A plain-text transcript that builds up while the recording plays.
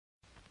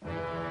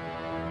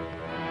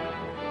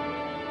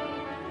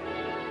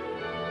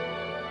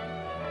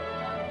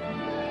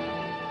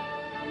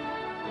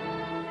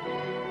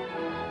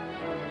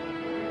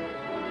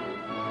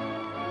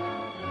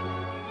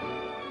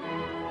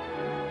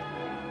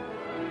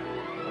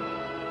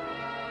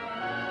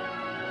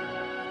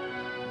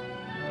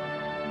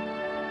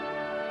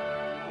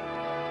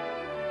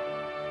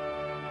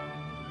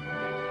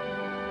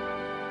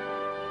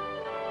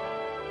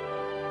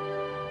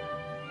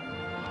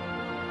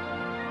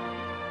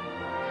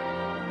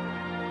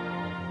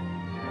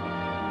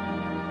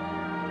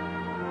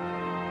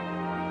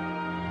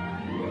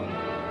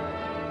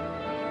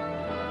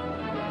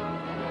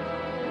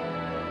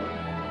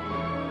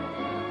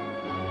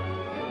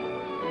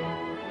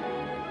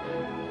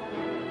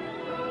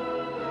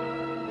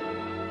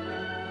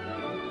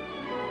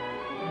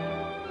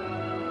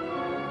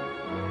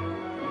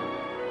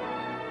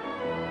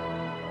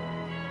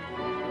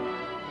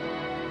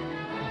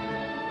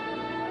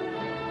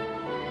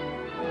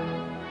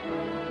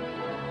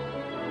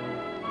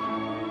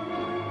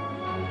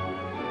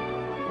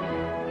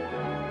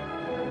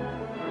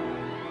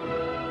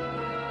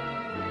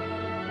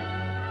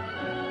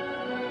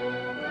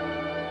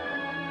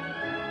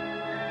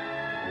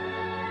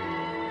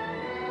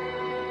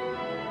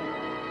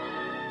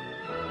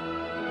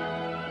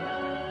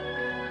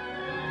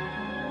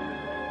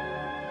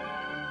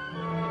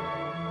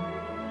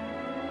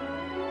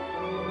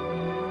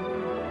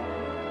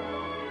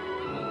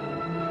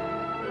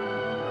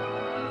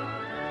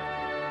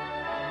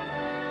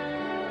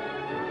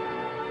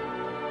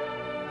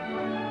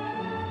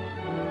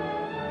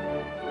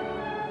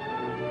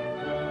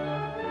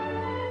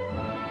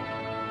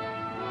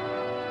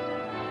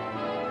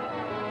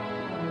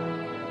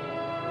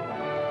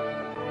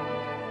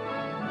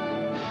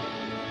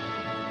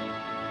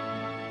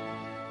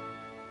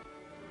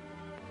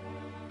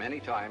Many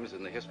times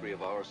in the history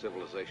of our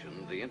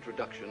civilization, the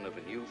introduction of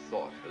a new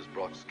thought has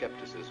brought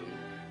skepticism,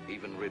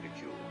 even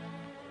ridicule.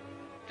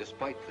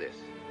 Despite this,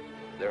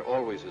 there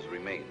always has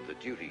remained the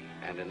duty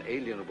and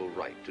inalienable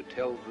right to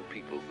tell the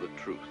people the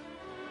truth.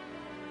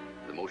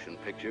 The motion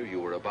picture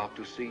you are about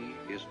to see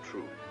is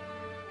true.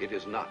 It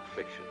is not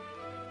fiction.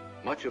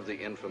 Much of the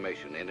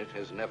information in it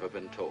has never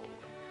been told.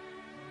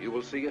 You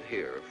will see it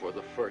here for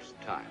the first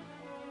time.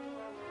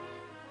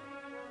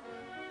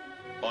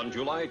 On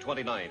July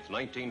 29,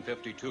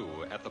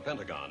 1952, at the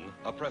Pentagon,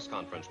 a press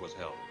conference was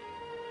held.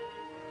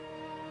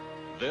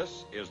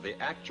 This is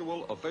the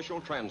actual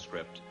official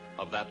transcript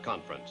of that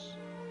conference.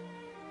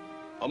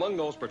 Among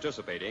those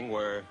participating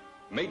were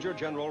Major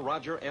General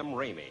Roger M.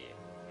 Ramey,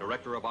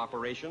 Director of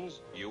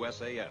Operations,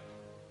 USAF,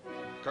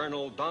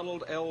 Colonel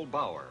Donald L.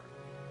 Bauer,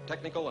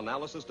 Technical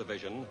Analysis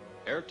Division,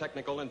 Air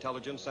Technical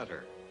Intelligence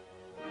Center,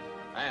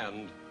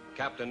 and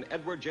Captain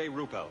Edward J.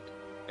 Ruppelt,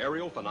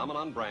 Aerial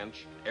Phenomenon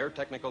Branch, Air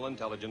Technical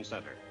Intelligence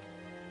Center.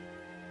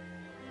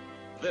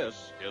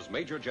 This is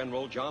Major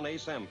General John A.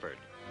 Samford,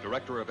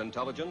 Director of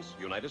Intelligence,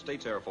 United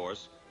States Air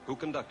Force, who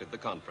conducted the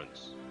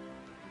conference.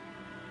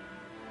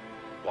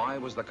 Why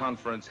was the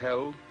conference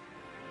held?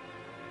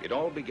 It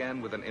all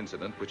began with an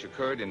incident which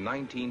occurred in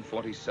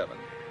 1947.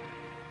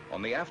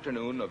 On the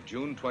afternoon of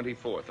June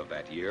 24th of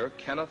that year,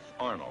 Kenneth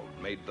Arnold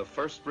made the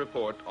first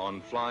report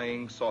on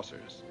flying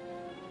saucers.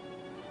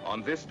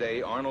 On this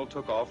day, Arnold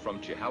took off from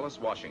Chehalis,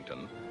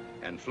 Washington,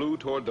 and flew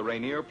toward the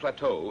Rainier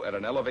Plateau at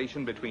an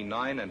elevation between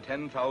 9,000 and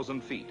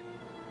 10,000 feet.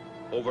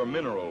 Over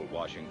Mineral,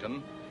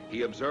 Washington,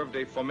 he observed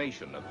a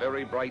formation of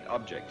very bright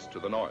objects to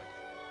the north.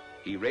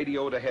 He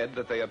radioed ahead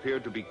that they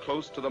appeared to be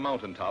close to the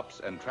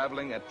mountaintops and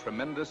traveling at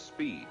tremendous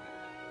speed.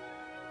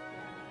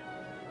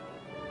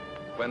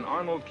 When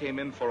Arnold came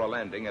in for a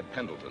landing at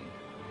Pendleton,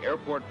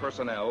 airport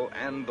personnel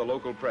and the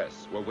local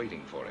press were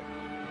waiting for him.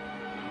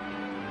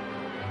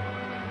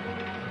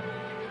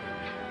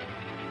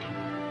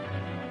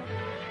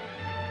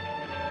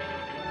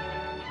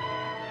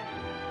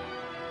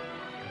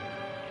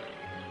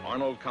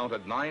 Arnold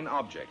counted 9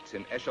 objects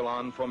in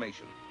echelon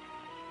formation.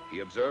 He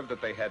observed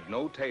that they had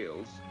no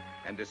tails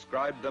and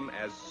described them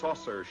as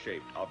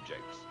saucer-shaped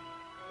objects.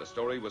 The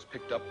story was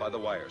picked up by the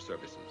wire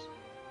services.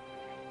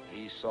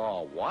 He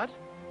saw what?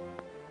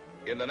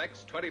 In the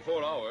next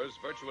 24 hours,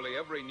 virtually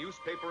every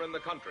newspaper in the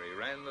country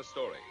ran the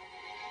story.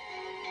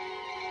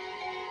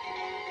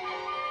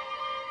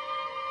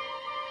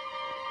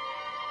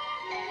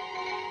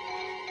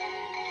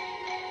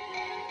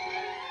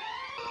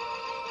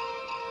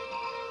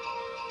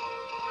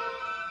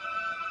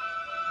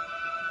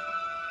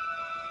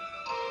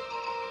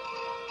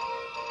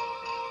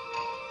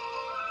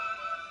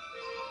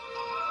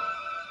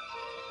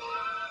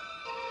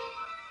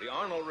 The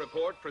Arnold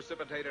report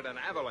precipitated an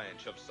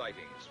avalanche of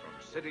sightings from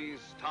cities,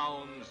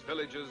 towns,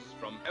 villages,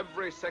 from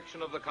every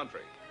section of the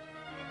country.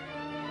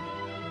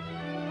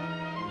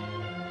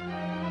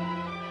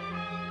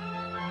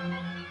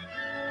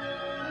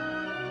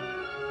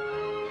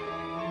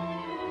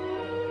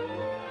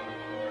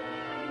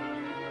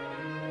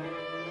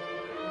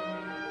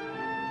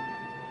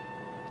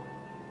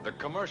 The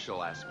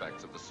commercial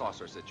aspects of the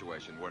saucer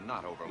situation were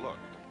not overlooked.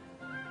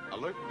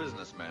 Alert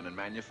businessmen and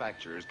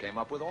manufacturers came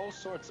up with all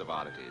sorts of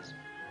oddities.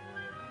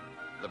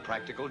 The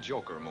practical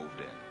joker moved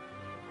in.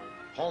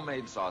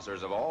 Homemade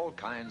saucers of all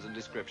kinds and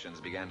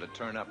descriptions began to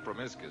turn up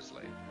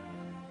promiscuously.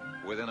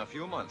 Within a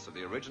few months of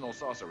the original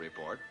saucer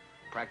report,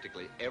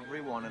 practically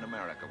everyone in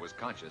America was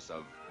conscious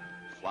of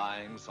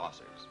flying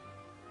saucers.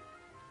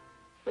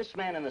 This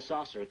man in the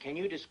saucer, can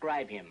you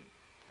describe him?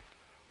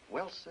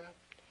 Well, sir,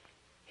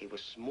 he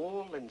was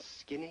small and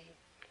skinny.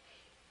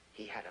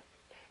 He had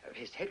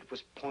his head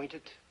was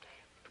pointed,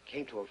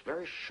 came to a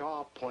very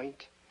sharp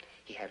point.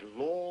 He had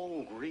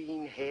long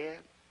green hair.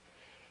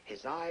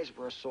 His eyes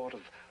were a sort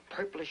of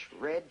purplish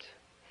red.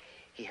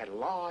 He had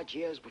large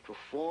ears which were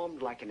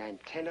formed like an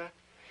antenna.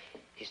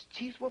 His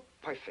teeth were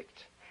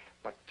perfect,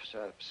 but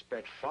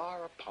spread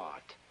far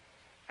apart.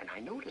 And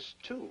I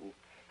noticed, too,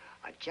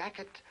 a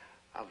jacket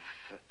of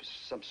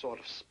some sort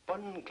of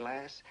spun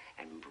glass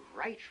and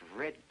bright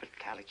red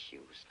metallic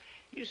shoes.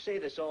 You say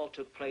this all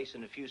took place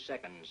in a few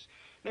seconds.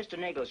 Mr.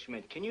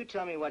 Nagelschmidt, can you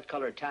tell me what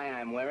color tie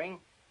I'm wearing?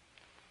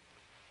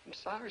 I'm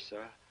sorry,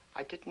 sir.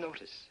 I didn't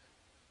notice.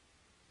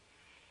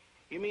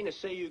 You mean to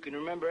say you can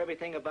remember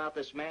everything about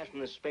this man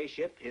from the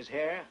spaceship, his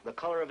hair, the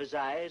color of his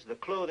eyes, the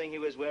clothing he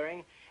was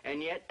wearing,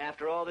 and yet,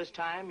 after all this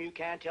time, you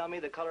can't tell me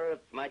the color of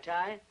my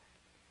tie?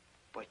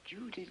 But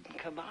you didn't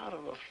come out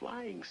of a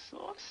flying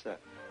saucer.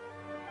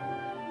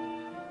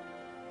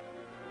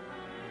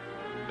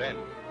 Then,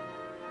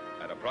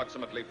 at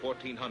approximately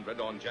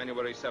 1400 on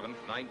January 7th,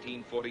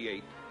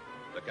 1948,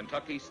 the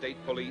Kentucky State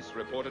Police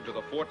reported to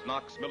the Fort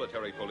Knox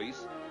Military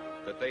Police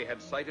that they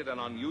had sighted an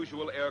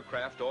unusual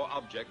aircraft or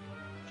object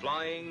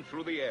flying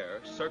through the air,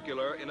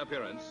 circular in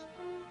appearance,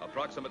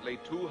 approximately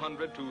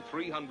 200 to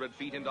 300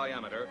 feet in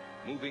diameter,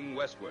 moving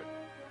westward.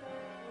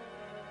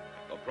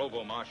 The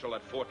provost marshal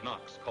at Fort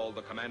Knox called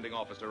the commanding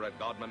officer at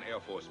Godman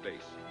Air Force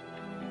Base.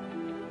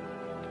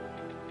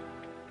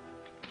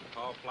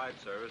 call Flight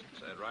Service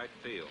at Wright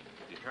Field.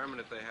 Determine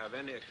if they have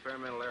any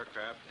experimental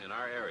aircraft in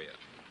our area.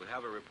 We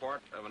have a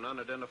report of an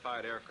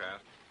unidentified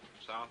aircraft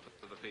south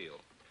of the field.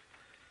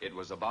 It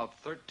was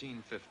about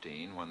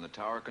 13:15 when the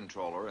tower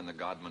controller in the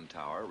Godman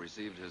Tower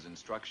received his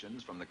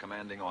instructions from the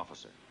commanding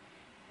officer.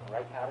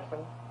 Right,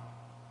 Patterson?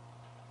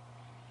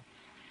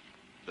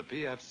 The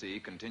PFC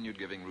continued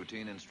giving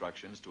routine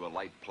instructions to a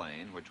light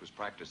plane which was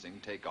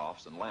practicing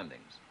takeoffs and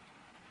landings.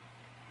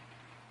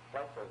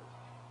 Flight Service.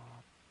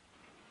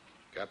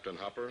 Captain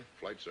Hopper,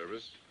 Flight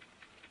Service.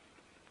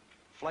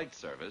 Flight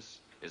Service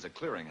is a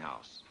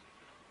clearinghouse.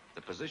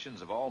 The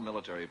positions of all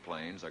military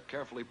planes are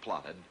carefully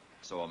plotted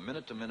so a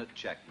minute-to-minute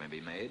check may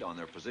be made on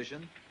their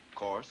position,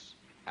 course,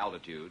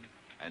 altitude,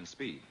 and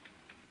speed.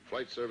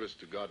 Flight Service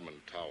to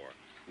Godman Tower.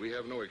 We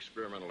have no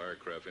experimental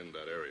aircraft in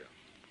that area.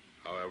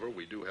 However,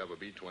 we do have a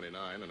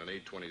B-29 and an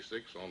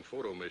A-26 on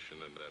photo mission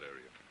in that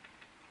area.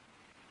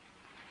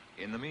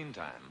 In the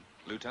meantime,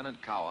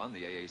 Lieutenant Cowan,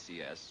 the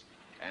AACS,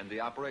 and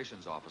the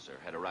operations officer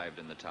had arrived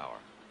in the tower.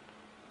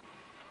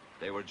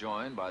 They were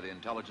joined by the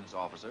intelligence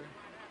officer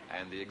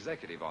and the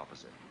executive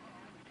officer.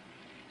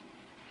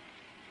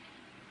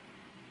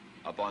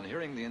 Upon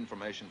hearing the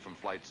information from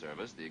Flight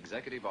Service, the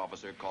executive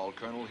officer called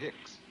Colonel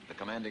Hicks, the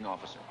commanding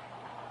officer.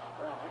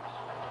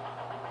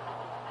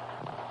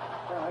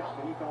 Hicks,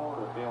 can you come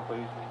over to the field,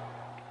 please?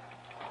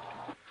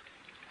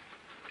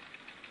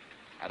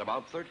 At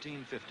about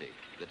 13:50,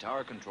 the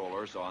tower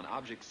controller saw an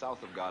object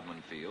south of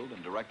Godman Field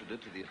and directed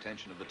it to the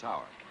attention of the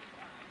tower.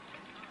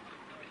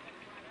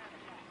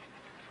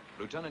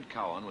 Lieutenant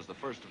Cowan was the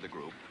first of the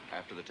group,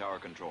 after the tower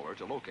controller,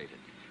 to locate it.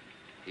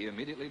 He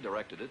immediately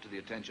directed it to the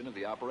attention of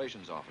the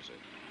operations officer.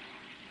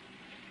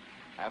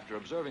 After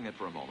observing it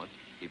for a moment,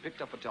 he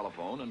picked up a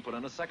telephone and put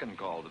in a second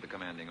call to the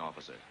commanding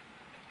officer.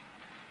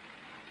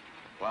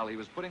 While he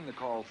was putting the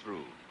call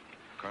through,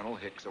 Colonel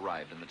Hicks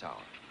arrived in the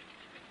tower.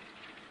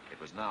 It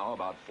was now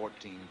about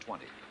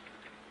 14:20.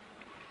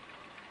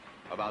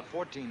 About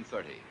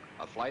 14:30,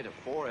 a flight of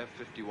 4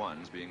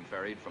 F-51s being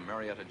ferried from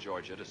Marietta,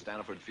 Georgia to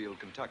Stanford Field,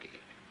 Kentucky,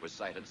 was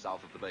sighted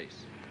south of the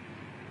base.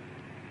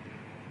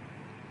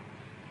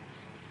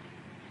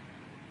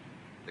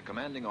 The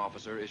commanding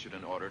officer issued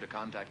an order to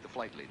contact the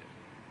flight leader.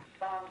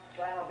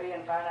 Channel B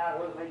and find out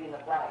who's leading the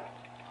flight.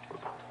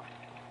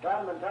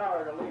 Godman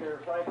Tower to leader,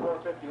 Flight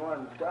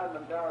 451.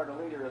 Godman Tower to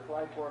leader,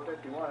 Flight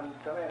 451.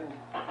 Come in.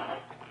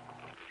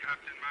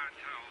 Captain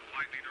Mantell,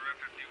 Flight Leader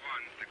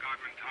F-51 to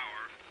Godman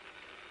Tower.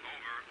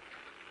 Over.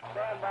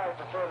 Stand by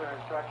for further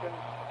instructions.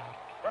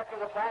 Vector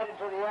the flight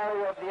into the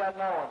area of the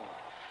unknown.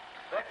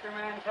 Vector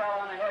Mantell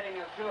on a heading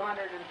of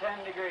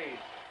 210 degrees.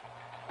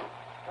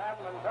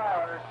 Godman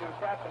Tower to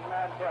Captain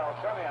Mantell.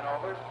 Come in,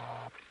 over.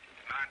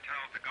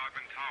 Mantell to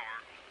Godman Tower.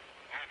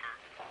 Over.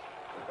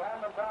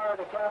 Godman Tower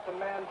to Captain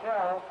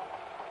Mantell.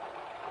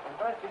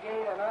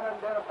 Investigate an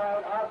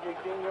unidentified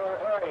object in your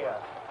area.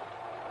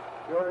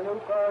 Your new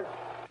course,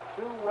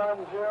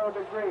 210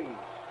 degrees.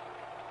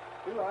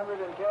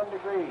 210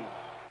 degrees.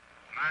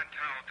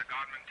 Mantell to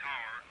Godman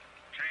Tower.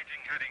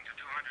 Changing heading to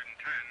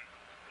 210.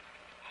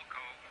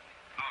 Wilco,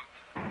 out.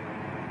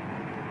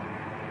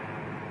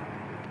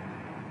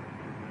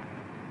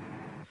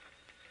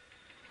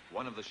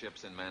 One of the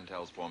ships in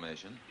Mantell's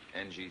formation,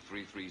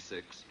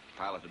 NG-336,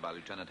 piloted by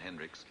Lieutenant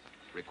Hendricks,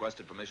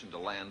 requested permission to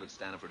land at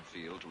Stanford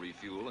Field to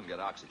refuel and get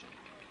oxygen.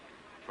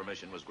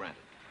 Permission was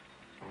granted.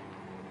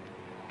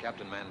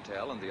 Captain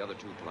Mantell and the other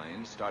two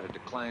planes started to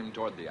climb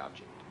toward the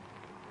object.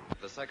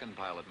 The second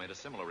pilot made a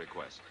similar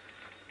request.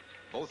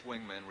 Both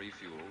wingmen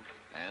refueled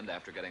and,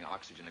 after getting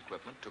oxygen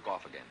equipment, took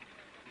off again.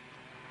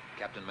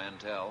 Captain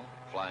Mantell,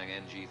 flying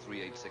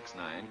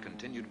NG-3869,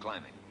 continued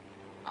climbing,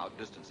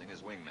 outdistancing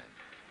his wingmen.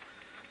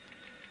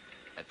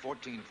 At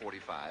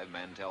 14:45,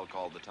 Mantell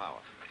called the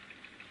tower.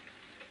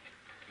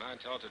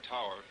 Mantell to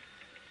Tower.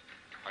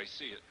 I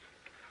see it.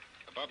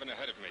 Above and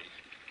ahead of me.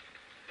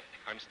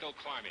 I'm still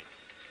climbing.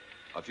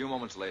 A few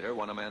moments later,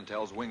 one of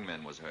Mantell's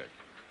wingmen was heard.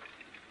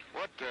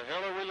 What the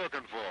hell are we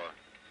looking for?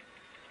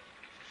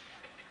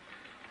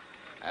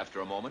 After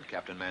a moment,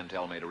 Captain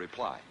Mantell made a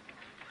reply.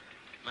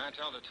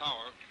 Mantell to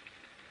Tower.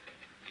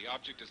 The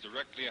object is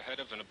directly ahead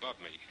of and above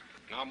me.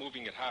 Now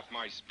moving at half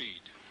my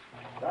speed.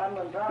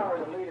 Godman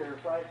Tower to leader,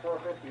 Flight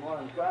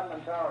 451.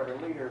 Godman Tower to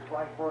leader,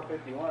 Flight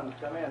 451.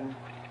 Come in.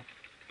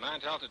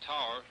 Mantell to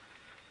Tower.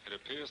 It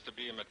appears to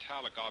be a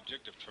metallic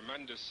object of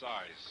tremendous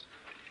size.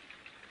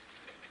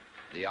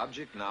 The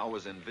object now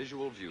was in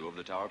visual view of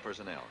the tower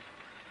personnel.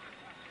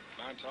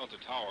 Mantell to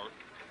Tower.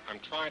 I'm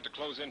trying to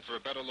close in for a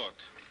better look.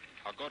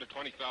 I'll go to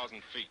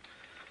 20,000 feet.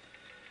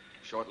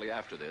 Shortly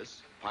after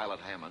this, Pilot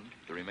Hammond,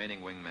 the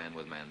remaining wingman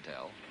with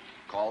Mantell,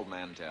 called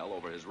Mantell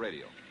over his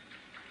radio.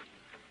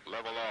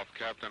 Level off,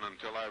 Captain,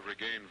 until I've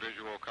regained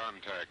visual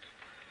contact.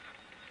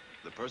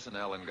 The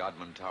personnel in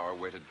Godman Tower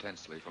waited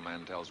tensely for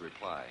Mantell's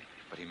reply,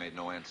 but he made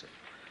no answer.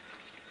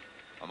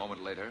 A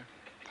moment later,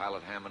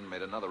 Pilot Hammond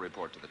made another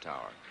report to the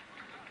tower.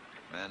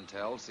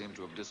 Mantell seemed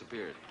to have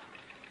disappeared.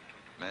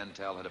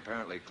 Mantell had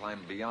apparently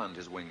climbed beyond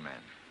his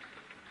wingman.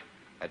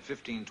 At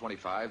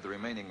 15:25, the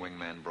remaining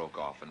wingman broke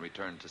off and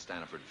returned to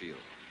Stanford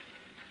Field.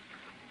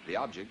 The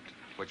object,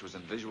 which was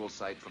in visual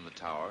sight from the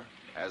tower,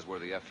 as were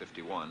the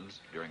F-51s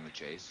during the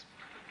chase,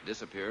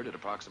 disappeared at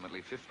approximately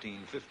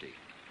 1550.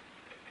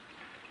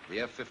 The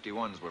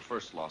F-51s were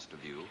first lost to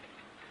view,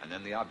 and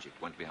then the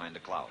object went behind a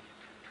cloud.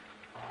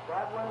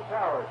 Godwin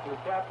Tower to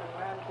Captain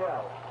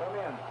Mantell. Come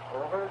in.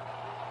 Over.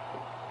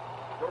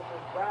 This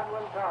is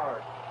Godwin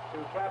Tower to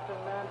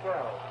Captain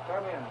Mantell.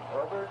 Come in.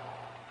 Over.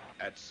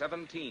 At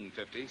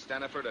 1750,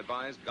 Staniford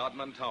advised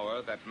Godman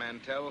Tower that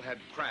Mantell had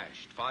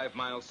crashed 5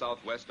 miles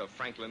southwest of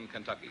Franklin,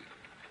 Kentucky.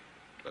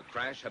 The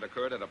crash had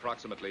occurred at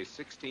approximately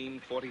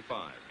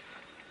 1645.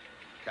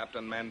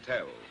 Captain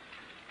Mantell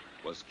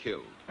was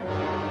killed.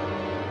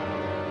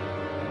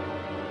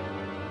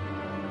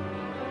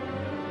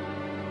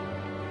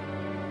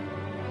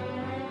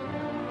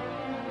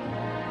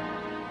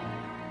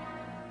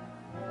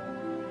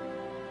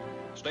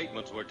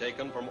 Statements were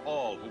taken from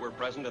all who were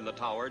present in the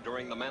tower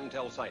during the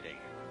Mantell sighting.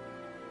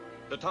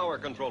 The tower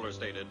controller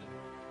stated,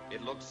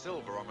 It looked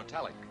silver or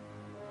metallic.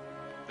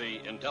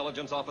 the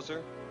intelligence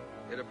officer,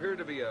 It appeared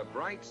to be a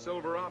bright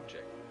silver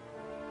object.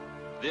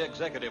 the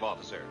executive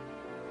officer,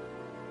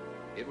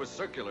 It was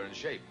circular in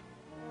shape.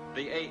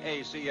 the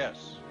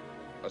AACS,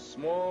 A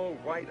small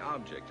white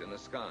object in the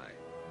sky.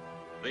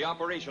 the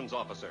operations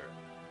officer,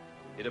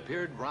 It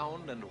appeared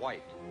round and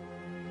white.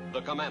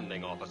 the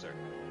commanding officer.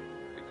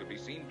 It could be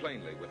seen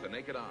plainly with the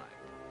naked eye.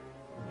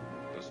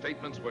 The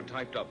statements were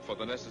typed up for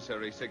the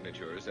necessary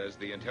signatures as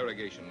the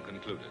interrogation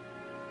concluded.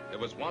 There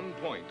was one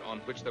point on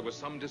which there was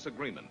some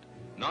disagreement.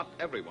 Not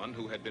everyone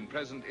who had been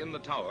present in the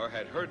tower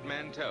had heard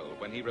Mantell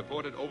when he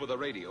reported over the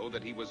radio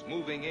that he was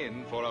moving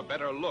in for a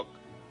better look.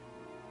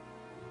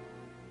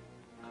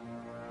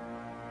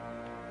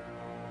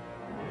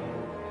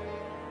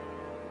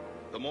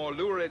 The more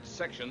lurid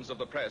sections of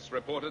the press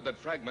reported that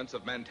fragments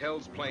of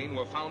Mantell's plane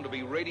were found to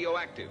be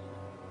radioactive.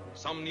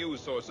 Some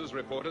news sources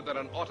reported that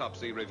an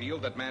autopsy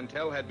revealed that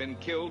Mantell had been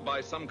killed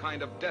by some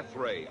kind of death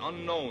ray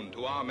unknown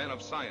to our men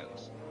of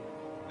science.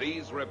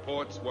 These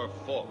reports were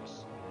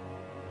false.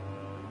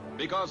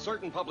 Because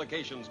certain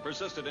publications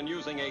persisted in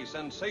using a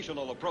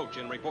sensational approach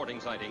in reporting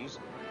sightings,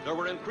 there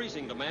were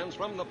increasing demands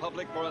from the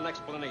public for an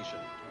explanation.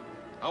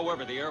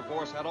 However, the Air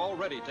Force had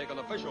already taken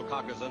official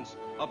cognizance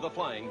of the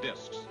flying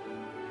discs.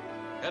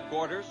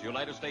 Headquarters,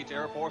 United States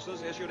Air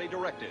Forces, issued a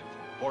directive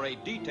for a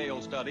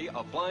detailed study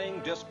of flying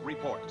disc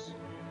reports.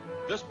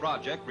 This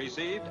project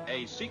received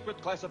a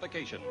secret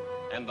classification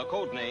and the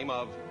code name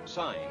of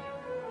Sign.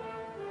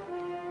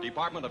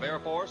 Department of Air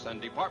Force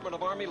and Department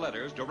of Army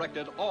letters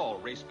directed all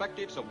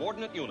respective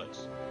subordinate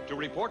units to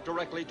report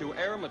directly to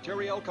Air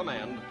Materiel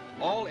Command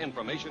all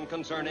information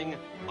concerning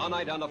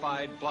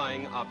unidentified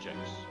flying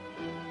objects.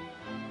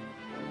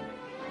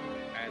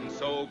 And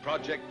so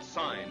Project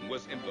Sign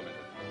was implemented.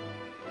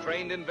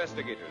 Trained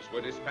investigators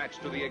were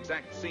dispatched to the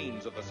exact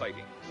scenes of the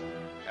sightings.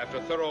 After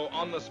thorough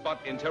on-the-spot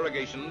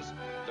interrogations,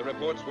 the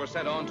reports were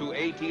sent on to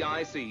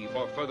ATIC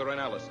for further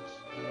analysis.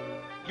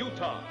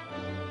 Utah,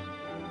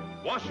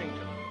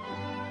 Washington,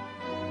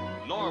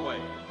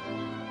 Norway,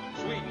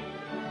 Sweden,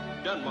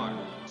 Denmark,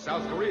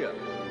 South Korea,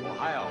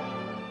 Ohio,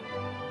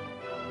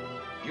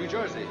 New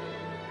Jersey,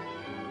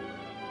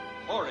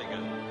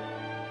 Oregon,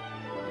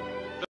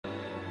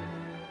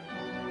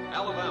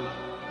 Alabama,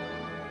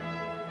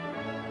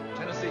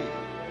 Tennessee,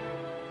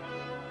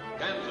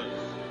 Kansas,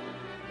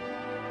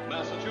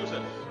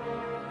 Massachusetts.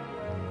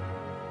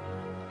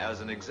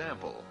 As an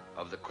example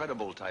of the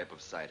credible type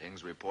of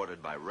sightings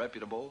reported by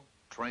reputable,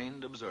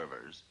 trained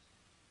observers,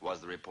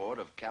 was the report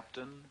of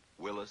Captain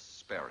Willis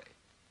Sperry.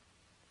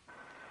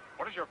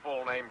 What is your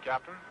full name,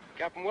 Captain?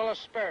 Captain Willis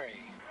Sperry,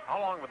 How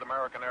long with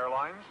American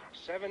Airlines?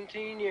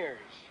 17 years.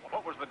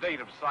 What was the date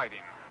of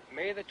sighting?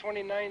 May the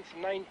 29th,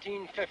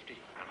 1950.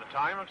 And the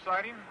time of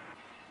sighting?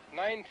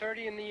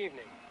 9:30 in the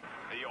evening.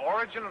 The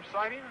origin of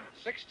sighting?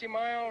 60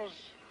 miles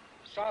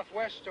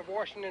southwest of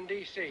Washington,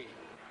 D.C.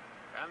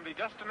 And the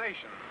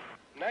destination?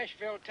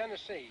 Nashville,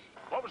 Tennessee.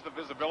 What was the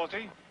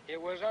visibility?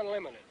 It was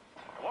unlimited.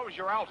 And what was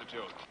your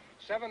altitude?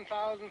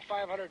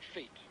 7,500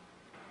 feet.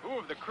 Who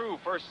of the crew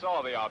first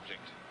saw the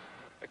object?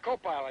 The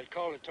co-pilot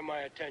called it to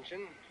my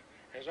attention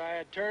as I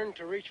had turned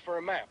to reach for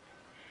a map.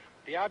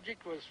 The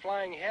object was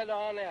flying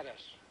head-on at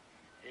us.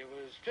 It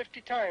was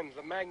 50 times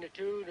the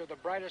magnitude of the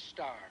brightest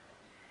star.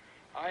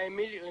 I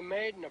immediately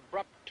made an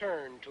abrupt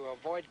turn to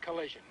avoid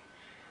collision.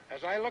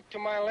 As I looked to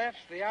my left,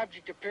 the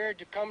object appeared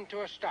to come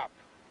to a stop.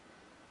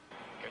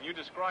 Can you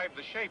describe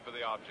the shape of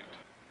the object?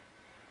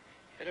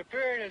 It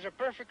appeared as a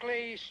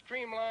perfectly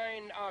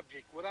streamlined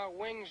object without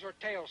wings or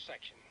tail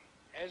section,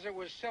 as it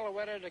was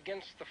silhouetted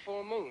against the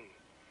full moon.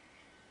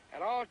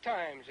 At all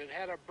times, it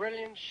had a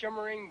brilliant,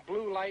 shimmering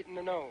blue light in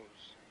the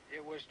nose.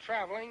 It was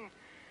traveling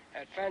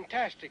at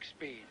fantastic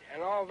speed,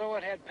 and although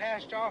it had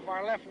passed off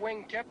our left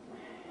wingtip,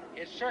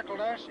 it circled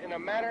us in a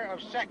matter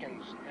of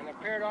seconds and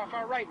appeared off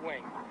our right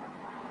wing.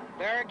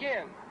 There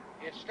again,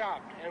 it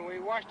stopped, and we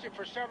watched it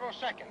for several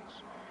seconds.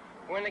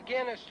 When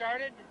again it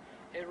started,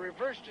 it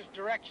reversed its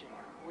direction.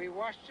 We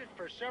watched it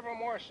for several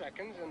more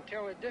seconds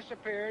until it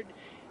disappeared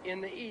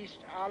in the east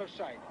out of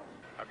sight.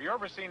 Have you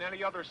ever seen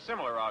any other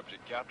similar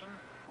object, Captain?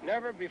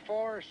 Never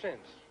before or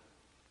since.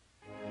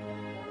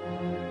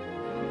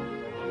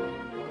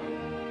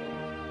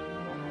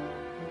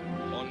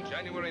 On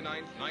January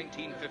 9th,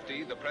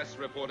 1950, the press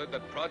reported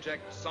that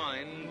Project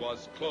Sign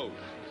was closed.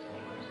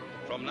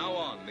 From now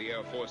on, the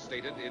Air Force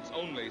stated its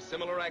only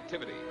similar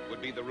activity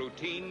would be the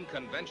routine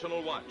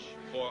conventional watch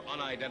for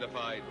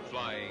unidentified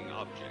flying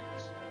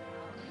objects.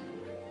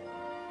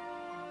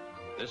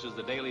 This is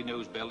the Daily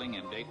News building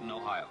in Dayton,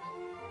 Ohio.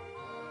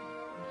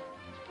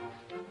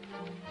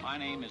 My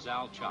name is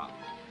Al Chop.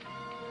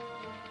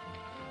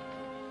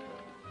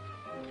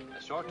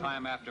 A short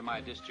time after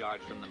my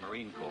discharge from the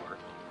Marine Corps,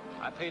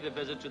 I paid a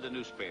visit to the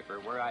newspaper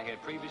where I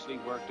had previously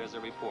worked as a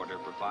reporter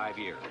for 5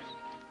 years.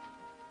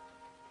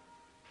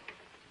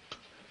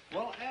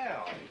 Well,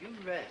 Al, you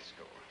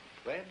rascal.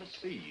 Glad to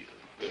see you.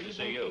 Good to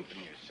see you.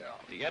 Keeping yourself.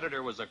 The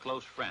editor was a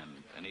close friend,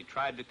 and he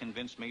tried to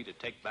convince me to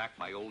take back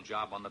my old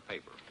job on the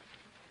paper.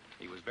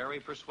 He was very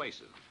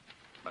persuasive,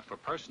 but for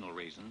personal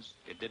reasons,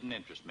 it didn't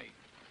interest me.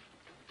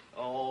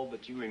 Oh,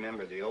 but you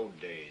remember the old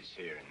days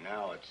here.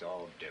 Now it's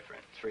all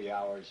different. 3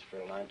 hours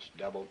for lunch,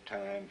 double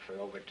time for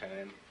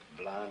overtime,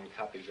 blonde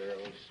copy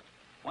girls.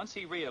 Once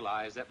he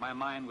realized that my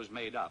mind was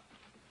made up,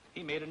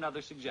 he made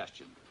another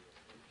suggestion.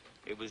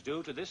 It was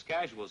due to this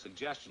casual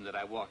suggestion that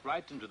I walked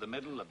right into the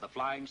middle of the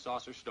flying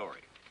saucer story.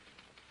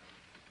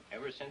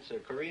 Ever since the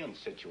Korean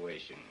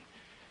situation,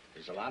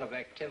 there's a lot of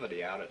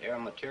activity out at Air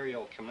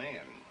Material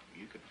Command.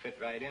 You could fit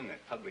right in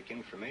that public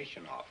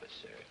information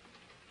office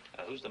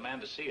there. Who's the man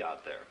to see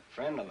out there?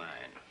 Friend of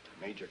mine,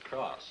 Major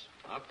Cross.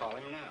 I'll call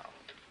him now.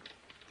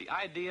 The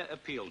idea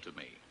appealed to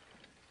me.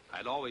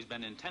 I'd always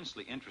been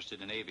intensely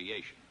interested in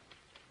aviation.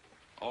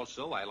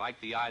 Also, I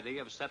liked the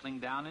idea of settling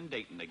down in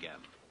Dayton again.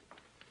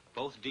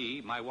 Both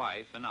Dee, my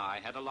wife, and I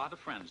had a lot of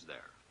friends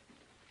there.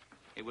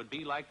 It would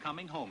be like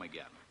coming home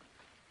again.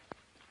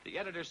 The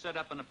editor set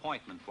up an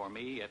appointment for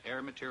me at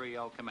Air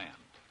Materiel Command.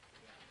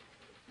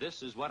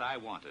 This is what I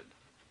wanted,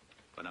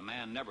 but a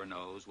man never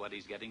knows what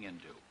he's getting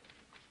into.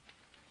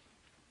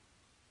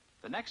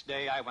 The next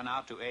day, I went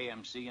out to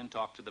AMC and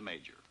talked to the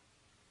major.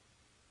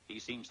 He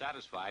seemed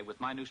satisfied with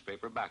my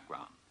newspaper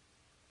background.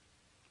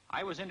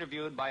 I was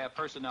interviewed by a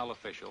personnel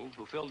official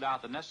who filled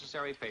out the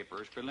necessary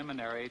papers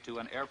preliminary to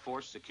an Air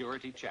Force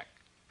security check.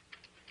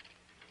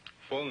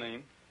 Full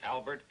name?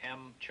 Albert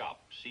M. Chop,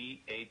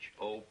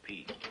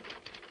 C-H-O-P.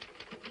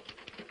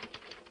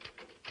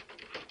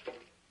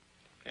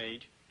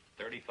 Age?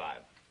 35.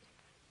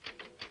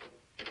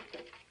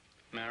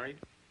 Married?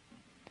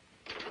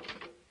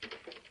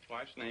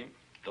 Wife's name?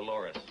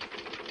 Dolores.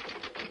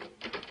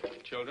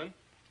 Children?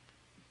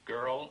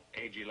 Girl,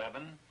 age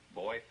 11,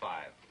 boy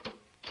 5.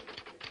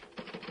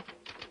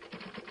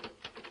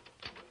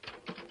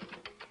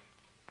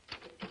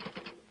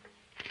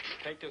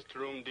 Take us to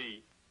room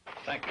D.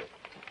 Thank you.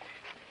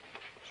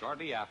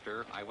 Shortly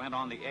after, I went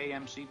on the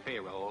AMC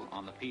payroll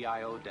on the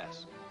PIO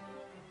desk.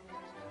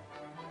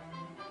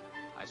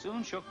 I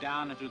soon shook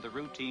down into the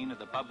routine of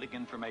the public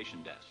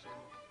information desk.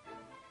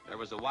 There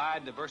was a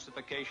wide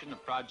diversification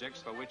of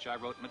projects for which I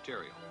wrote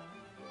material.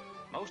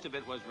 Most of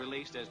it was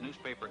released as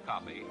newspaper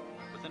copy,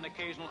 with an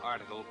occasional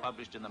article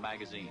published in the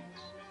magazines.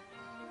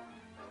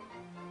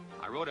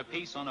 I wrote a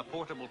piece on a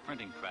portable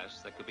printing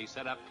press that could be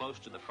set up close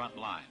to the front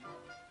line.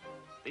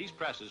 These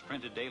presses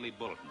printed daily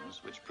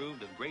bulletins, which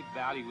proved of great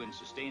value in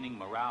sustaining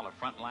morale of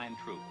frontline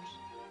troops.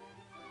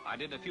 I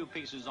did a few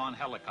pieces on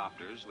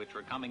helicopters, which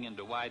were coming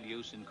into wide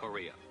use in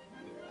Korea.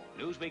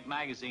 Newsweek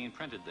magazine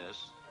printed this,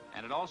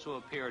 and it also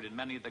appeared in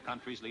many of the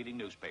country's leading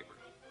newspapers.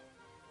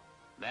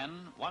 Then,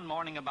 one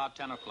morning about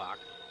 10 o'clock,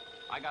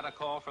 I got a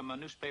call from a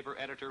newspaper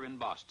editor in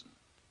Boston.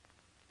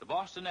 The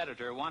Boston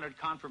editor wanted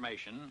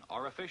confirmation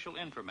or official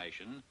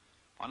information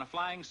on a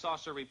flying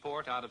saucer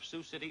report out of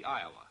Sioux City,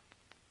 Iowa.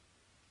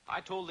 I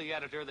told the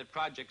editor that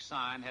Project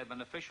Sign had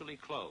been officially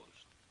closed.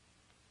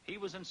 He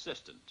was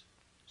insistent,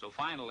 so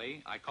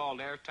finally I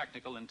called Air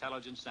Technical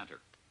Intelligence Center.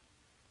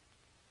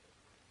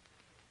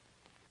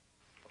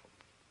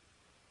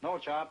 No,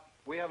 Chop.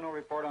 We have no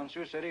report on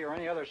Sioux City or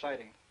any other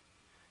sighting.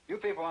 You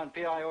people on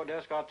PIO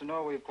desk ought to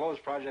know we've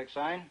closed Project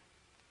Sign.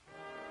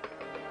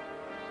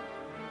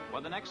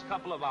 For the next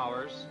couple of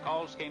hours,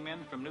 calls came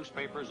in from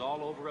newspapers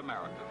all over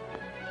America.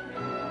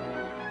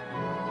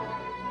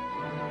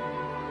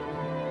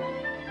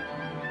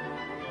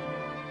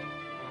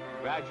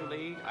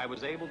 Gradually, I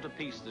was able to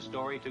piece the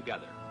story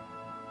together.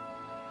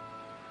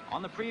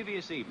 On the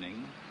previous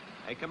evening,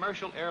 a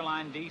commercial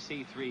airline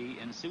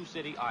DC-3 in Sioux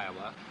City,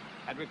 Iowa,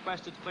 had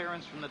requested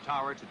clearance from the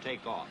tower to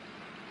take off.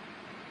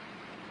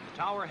 The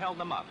tower held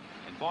them up,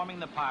 informing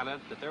the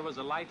pilot that there was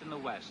a light in the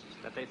west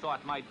that they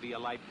thought might be a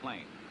light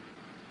plane.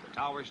 The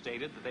tower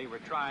stated that they were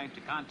trying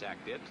to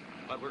contact it,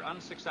 but were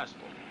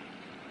unsuccessful.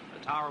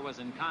 The tower was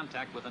in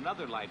contact with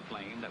another light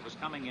plane that was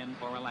coming in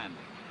for a landing.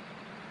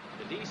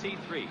 The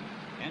DC-3,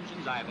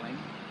 engines idling,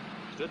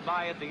 stood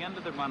by at the end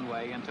of the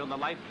runway until the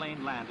light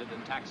plane landed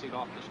and taxied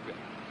off the strip.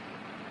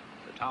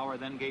 The tower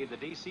then gave the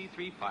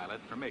DC-3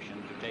 pilot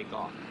permission to take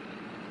off.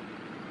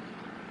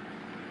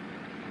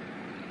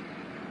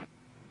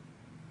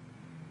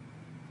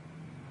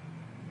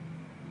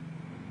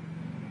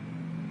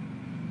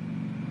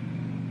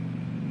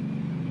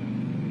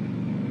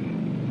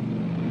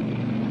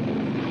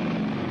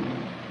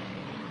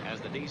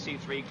 the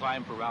DC-3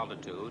 climbed for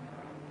altitude,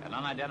 an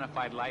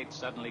unidentified light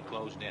suddenly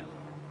closed in.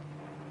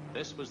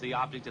 This was the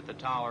object that the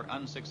tower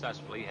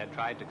unsuccessfully had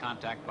tried to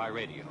contact by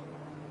radio.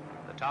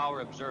 The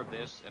tower observed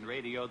this and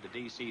radioed the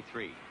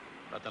DC-3,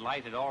 but the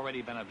light had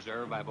already been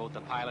observed by both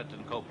the pilot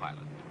and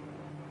co-pilot.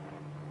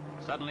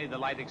 Suddenly, the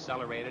light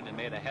accelerated and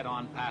made a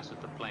head-on pass at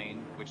the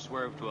plane, which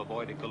swerved to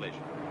avoid a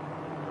collision.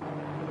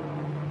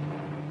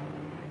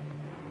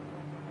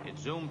 It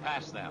zoomed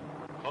past them,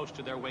 close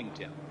to their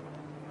wingtip.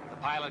 The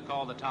pilot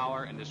called the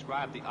tower and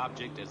described the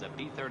object as a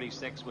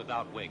B-36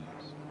 without wings.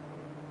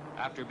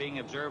 After being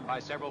observed by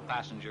several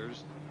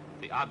passengers,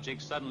 the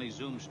object suddenly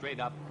zoomed straight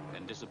up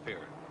and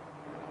disappeared.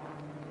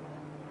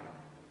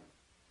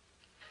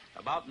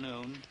 About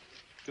noon,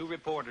 2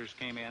 reporters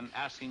came in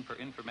asking for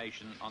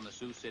information on the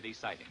Sioux City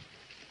sighting.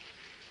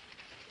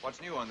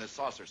 What's new on this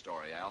saucer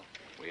story, Al?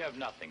 We have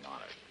nothing on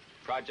it.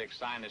 Project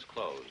Sign is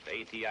closed.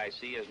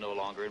 ATIC is no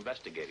longer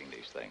investigating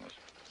these things.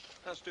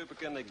 How stupid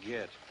can they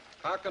get?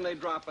 How can they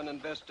drop an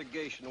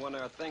investigation when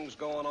there are things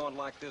going on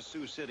like this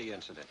Sioux City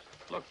incident?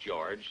 Look,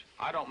 George,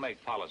 I don't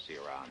make policy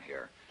around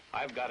here.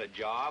 I've got a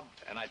job,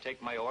 and I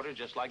take my orders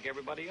just like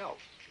everybody else.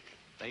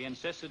 They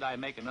insisted I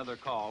make another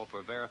call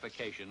for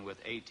verification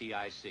with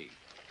ATIC.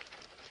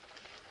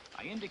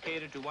 I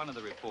indicated to one of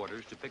the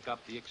reporters to pick up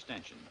the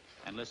extension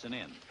and listen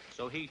in,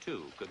 so he,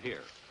 too, could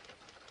hear.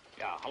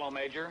 Yeah, hello,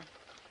 Major.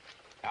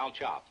 Al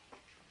Chop.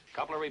 A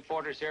couple of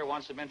reporters here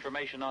want some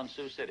information on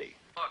Sioux City.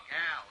 Look,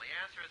 Al, the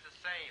answer is the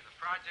same. The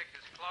project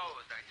is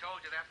closed. I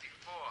told you that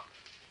before.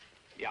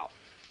 Yeah,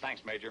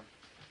 thanks, Major.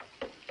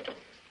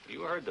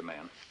 You heard the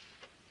man.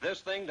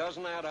 This thing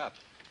doesn't add up.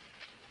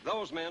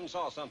 Those men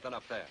saw something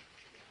up there.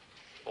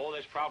 Oh,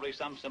 there's probably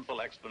some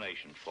simple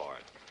explanation for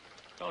it.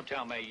 Don't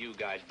tell me you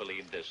guys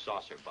believe this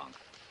saucer bunk.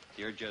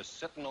 You're just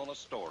sitting on a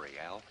story,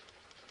 Al.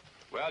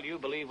 Well, you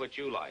believe what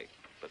you like.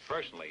 But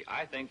personally,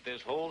 I think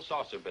this whole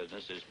saucer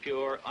business is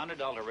pure,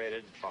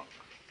 unadulterated bunk.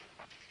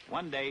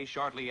 One day,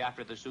 shortly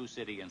after the Sioux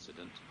City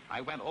incident,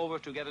 I went over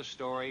to get a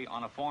story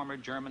on a former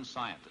German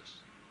scientist.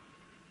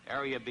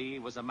 Area B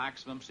was a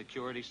maximum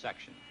security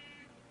section.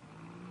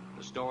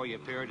 The story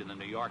appeared in the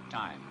New York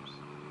Times.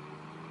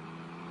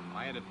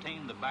 I had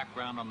obtained the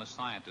background on the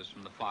scientist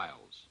from the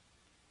files.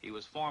 He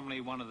was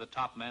formerly one of the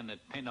top men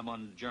at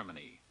Peenemünde,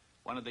 Germany,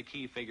 one of the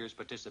key figures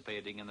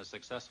participating in the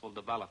successful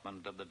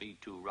development of the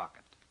V-2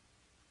 rocket.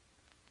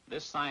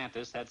 This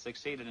scientist had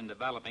succeeded in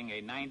developing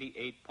a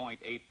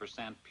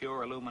 98.8%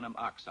 pure aluminum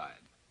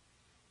oxide.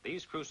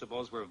 These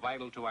crucibles were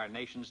vital to our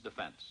nation's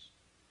defense.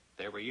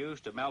 They were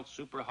used to melt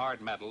super-hard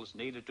metals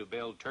needed to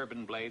build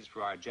turbine blades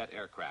for our jet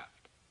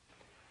aircraft.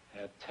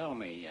 Tell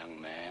me,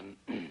 young man,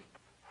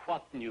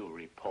 what new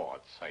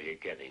reports are you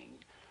getting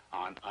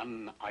on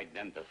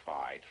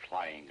unidentified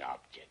flying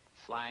objects?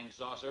 Flying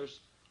saucers?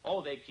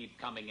 Oh, they keep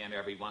coming in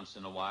every once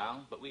in a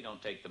while, but we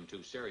don't take them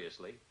too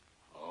seriously.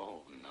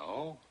 Oh,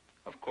 no?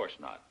 Of course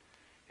not.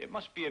 It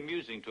must be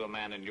amusing to a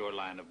man in your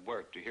line of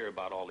work to hear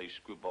about all these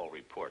screwball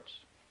reports.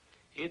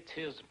 It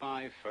is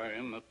my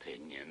firm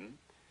opinion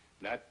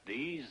that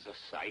these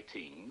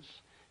sightings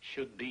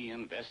should be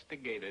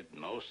investigated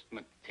most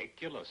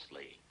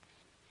meticulously.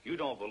 You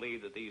don't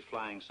believe that these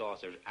flying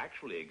saucers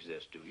actually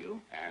exist, do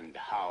you? And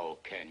how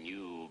can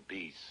you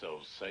be so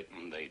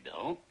certain they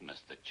don't,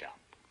 Mr. Chop?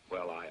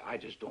 Well, I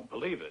just don't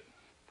believe it.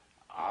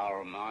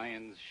 Our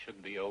minds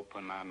should be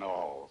open on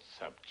all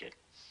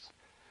subjects.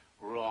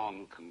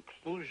 Wrong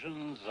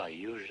conclusions are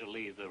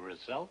usually the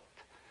result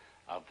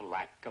of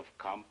lack of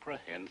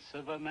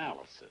comprehensive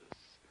analysis.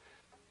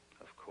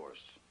 Of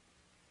course.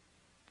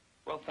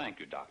 Well, thank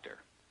you, Doctor.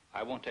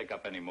 I won't take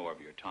up any more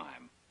of your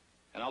time.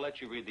 And I'll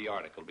let you read the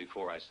article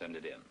before I send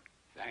it in.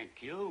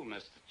 Thank you,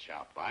 Mr.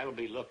 Chop. I'll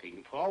be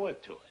looking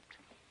forward to it.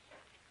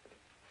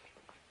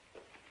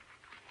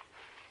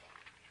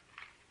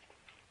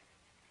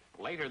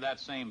 Later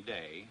that same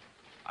day,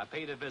 I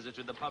paid a visit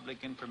to the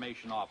Public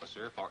Information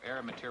Officer for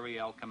Air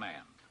Materiel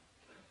Command.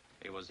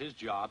 It was his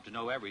job to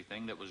know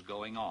everything that was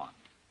going on.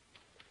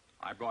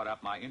 I brought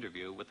up my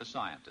interview with the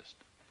scientist.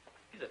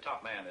 He's a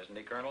top man, isn't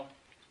he, Colonel?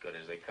 As good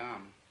as they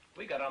come.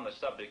 We got on the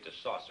subject of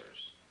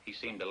saucers. He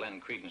seemed to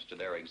lend credence to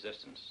their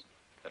existence.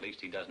 At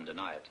least he doesn't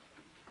deny it.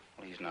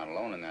 Well, he's not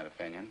alone in that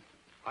opinion.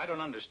 I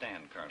don't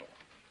understand, Colonel.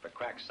 If a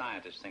crack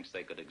scientist thinks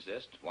they could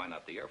exist, why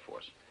not the Air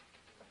Force?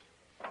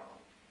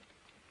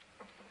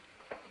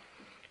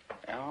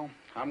 Al,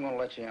 I'm going to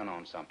let you in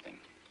on something.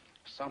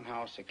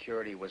 Somehow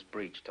security was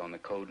breached on the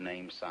code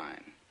name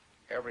Sign.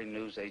 Every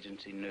news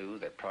agency knew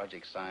that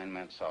Project Sign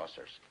meant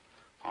saucers.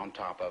 On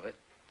top of it,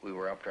 we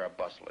were up to our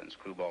bustle in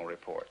screwball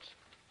reports.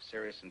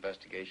 Serious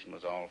investigation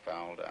was all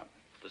fouled up.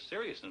 The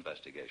serious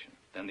investigation?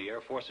 Then the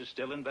Air Force is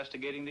still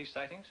investigating these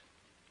sightings?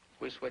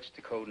 We switched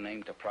the code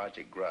name to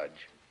Project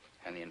Grudge,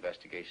 and the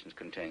investigations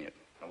continued.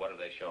 And what have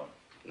they shown?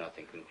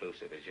 Nothing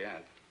conclusive as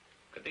yet.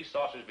 Could these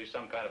saucers be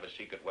some kind of a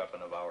secret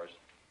weapon of ours?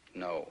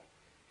 No.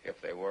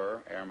 If they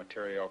were, Air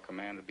Materiel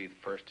Command would be the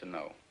first to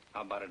know.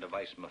 How about a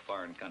device from a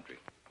foreign country?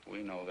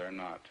 We know they're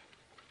not.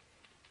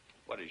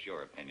 What is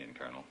your opinion,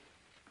 Colonel?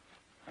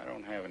 I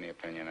don't have any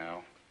opinion,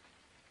 Al.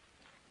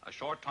 A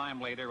short time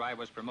later, I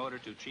was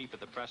promoted to chief of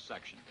the press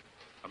section.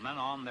 From then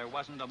on, there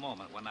wasn't a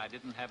moment when I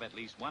didn't have at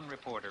least one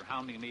reporter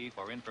hounding me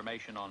for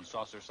information on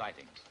saucer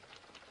sightings.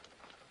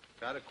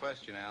 Got a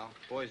question, Al.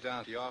 Boys down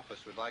at the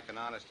office would like an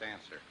honest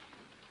answer.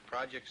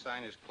 Project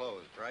sign is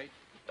closed, right?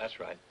 That's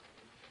right.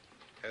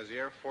 Has the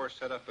Air Force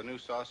set up a new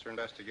saucer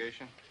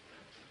investigation?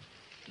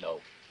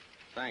 No.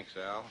 Thanks,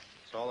 Al.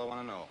 That's all I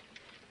want to know.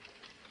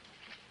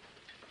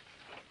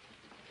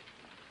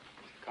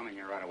 Coming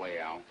here right away,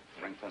 Al.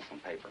 Bring pencil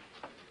and paper.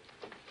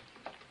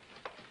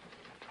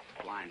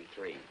 Line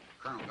 3.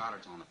 Colonel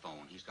Goddard's on the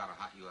phone. He's got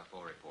a hot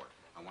UFO report.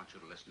 I want you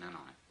to listen in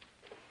on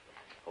it.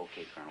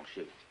 Okay, Colonel,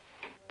 shoot.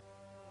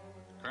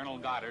 Colonel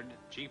Goddard,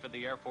 chief of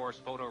the Air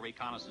Force Photo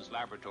Reconnaissance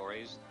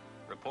Laboratories,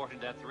 reported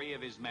that 3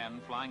 of his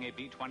men flying a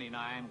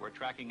B-29 were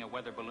tracking a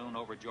weather balloon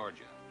over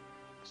Georgia.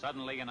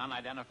 Suddenly, an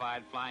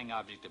unidentified flying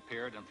object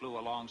appeared and flew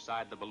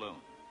alongside the balloon.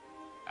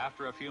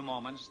 After a few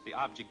moments, the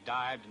object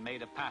dived and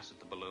made a pass at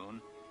the balloon,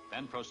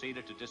 then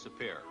proceeded to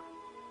disappear.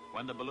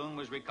 When the balloon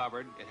was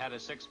recovered, it had a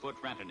 6-foot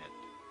rent in it.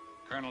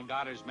 Colonel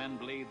Goddard's men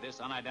believed this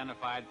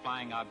unidentified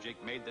flying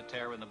object made the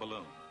tear in the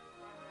balloon.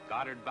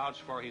 Goddard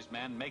vouched for his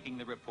men making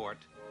the report,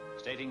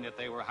 stating that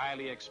they were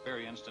highly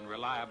experienced and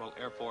reliable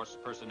Air Force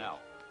personnel.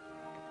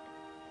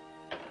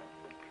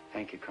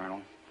 Thank you,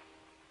 Colonel.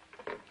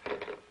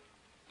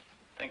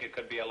 Think it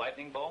could be a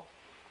lightning bolt?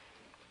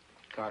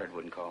 Goddard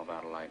wouldn't call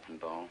that a lightning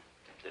bolt.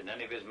 Didn't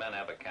any of his men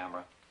have a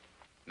camera?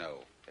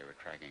 No, they were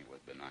tracking it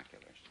with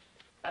binoculars.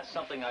 That's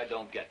something I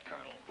don't get,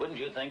 Colonel. Wouldn't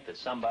you think that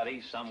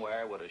somebody,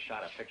 somewhere, would have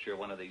shot a picture of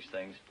one of these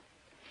things?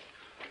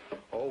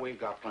 Oh, we've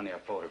got plenty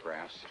of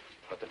photographs.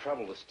 But the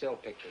trouble with still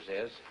pictures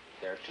is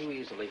they're too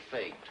easily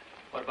faked.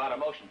 What about a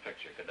motion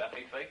picture? Could that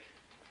be faked?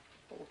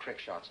 Oh, trick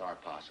shots are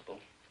possible,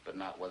 but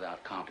not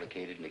without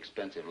complicated and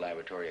expensive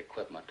laboratory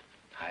equipment,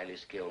 highly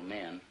skilled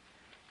men.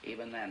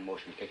 Even then,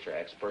 motion picture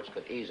experts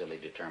could easily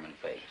determine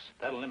fakes.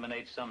 That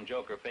eliminates some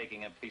joker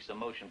faking a piece of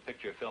motion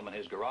picture film in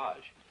his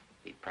garage.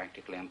 It'd be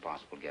practically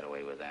impossible to get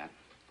away with that.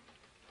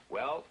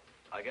 Well,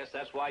 I guess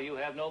that's why you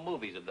have no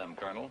movies of them,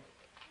 Colonel.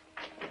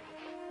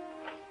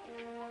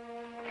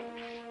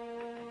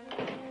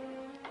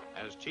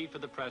 As chief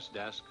of the press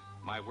desk,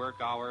 my work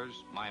hours,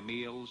 my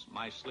meals,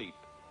 my sleep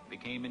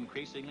became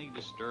increasingly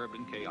disturbed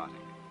and chaotic.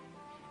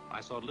 I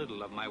saw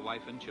little of my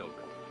wife and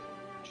children.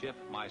 Chip,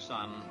 my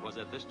son, was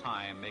at this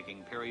time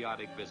making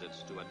periodic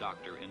visits to a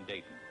doctor in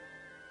Dayton.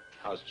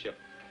 How's Chip?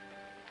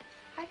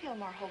 I feel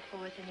more hopeful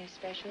with the new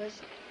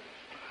specialist.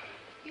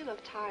 You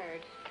look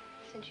tired.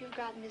 Since you've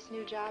gotten this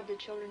new job, the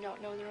children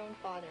don't know their own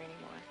father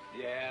anymore.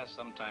 Yeah,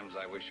 sometimes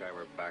I wish I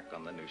were back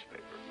on the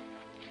newspaper.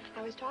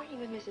 I was talking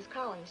with Mrs.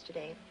 Collins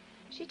today.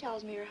 She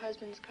tells me her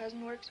husband's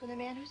cousin works with a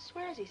man who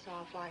swears he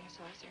saw a flying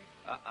saucer.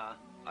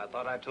 I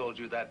thought I told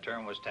you that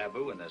term was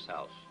taboo in this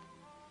house.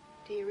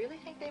 Do you really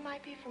think they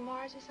might be from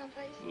Mars or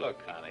someplace?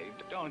 Look, honey,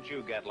 don't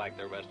you get like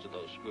the rest of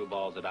those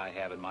screwballs that I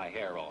have in my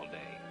hair all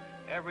day.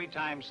 Every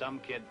time some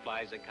kid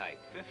flies a kite,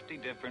 50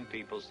 different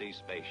people see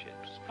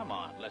spaceships. Come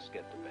on, let's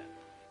get to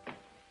bed.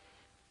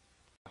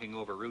 Talking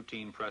over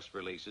routine press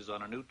releases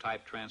on a new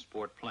type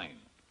transport plane,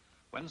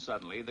 when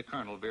suddenly the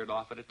colonel veered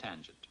off at a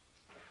tangent.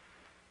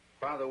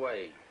 By the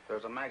way,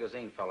 there's a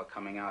magazine fellow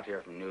coming out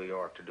here from New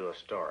York to do a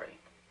story.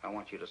 I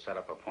want you to set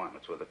up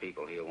appointments with the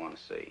people he'll want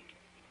to see.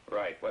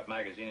 Right. What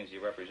magazine is he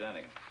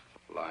representing?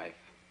 Life.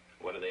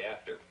 What are they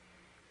after?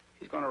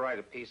 He's going to write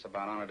a piece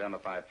about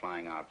unidentified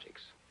flying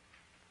objects.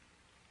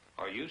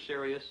 Are you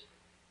serious?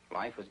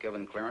 Life was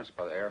given clearance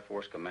by the Air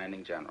Force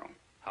Commanding General.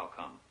 How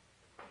come?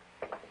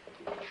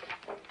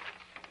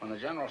 When the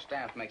General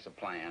Staff makes a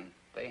plan,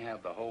 they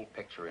have the whole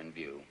picture in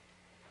view.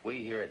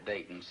 We here at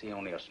Dayton see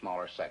only a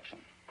smaller section.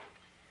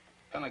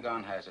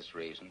 Pentagon has its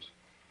reasons.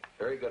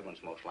 Very good ones,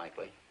 most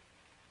likely.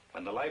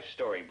 When the Life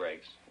story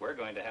breaks, we're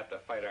going to have to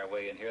fight our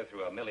way in here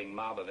through a milling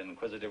mob of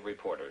inquisitive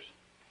reporters.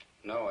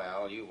 No,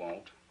 Al, you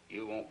won't.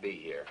 You won't be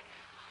here.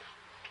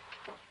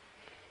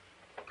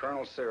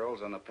 Colonel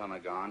Searles in the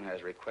Pentagon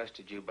has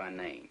requested you by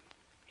name.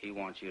 He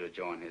wants you to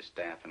join his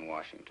staff in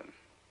Washington.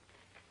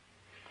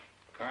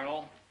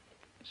 Colonel,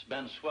 it's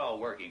been swell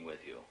working with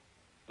you.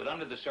 But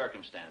under the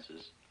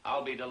circumstances,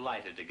 I'll be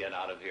delighted to get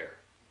out of here.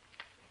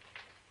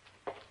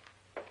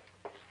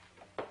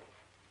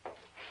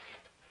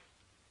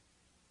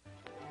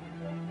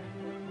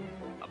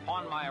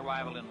 Upon my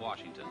arrival in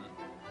Washington,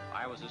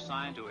 I was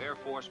assigned to Air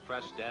Force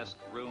Press Desk,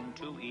 room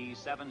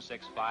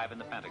 2E765 in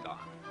the Pentagon.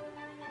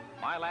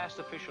 My last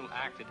official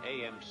act at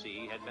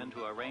AMC had been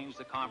to arrange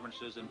the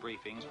conferences and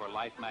briefings for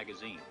Life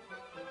magazine.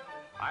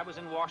 I was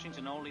in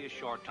Washington only a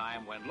short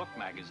time when Look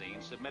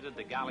magazine submitted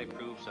the galley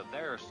proofs of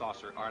their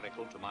saucer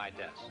article to my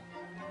desk.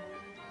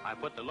 I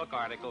put the Look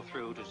article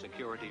through to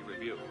security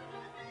review.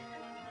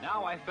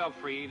 Now I felt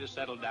free to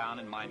settle down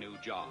in my new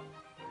job.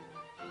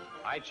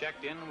 I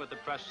checked in with the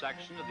press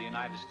section of the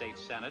United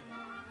States Senate,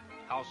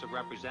 House of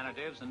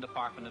Representatives, and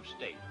Department of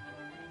State.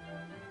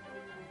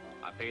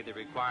 I paid the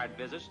required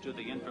visits to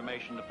the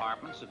information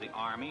departments of the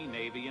Army,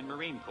 Navy, and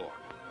Marine Corps.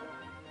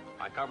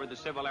 I covered the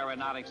Civil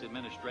Aeronautics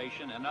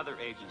Administration and other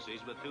agencies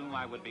with whom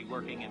I would be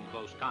working in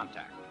close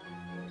contact.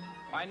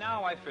 By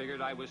now, I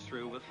figured I was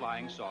through with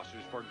flying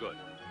saucers for good.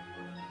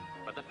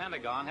 But the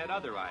Pentagon had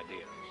other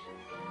ideas.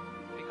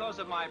 Because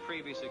of my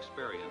previous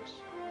experience,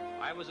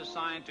 I was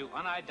assigned to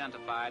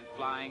unidentified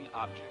flying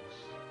objects.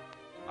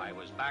 I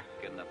was back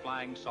in the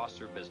flying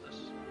saucer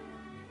business.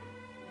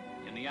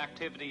 In the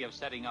activity of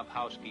setting up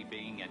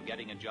housekeeping and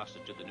getting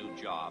adjusted to the new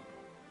job,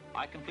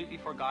 I completely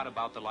forgot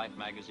about the Life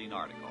magazine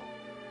article.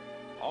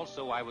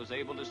 Also, I was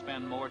able to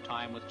spend more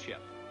time with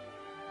Chip.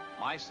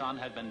 My son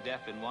had been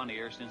deaf in one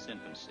ear since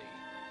infancy,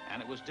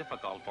 and it was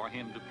difficult for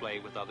him to play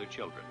with other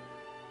children.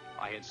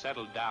 I had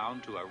settled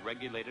down to a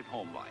regulated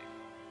home life,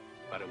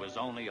 but it was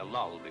only a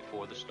lull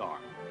before the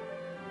storm.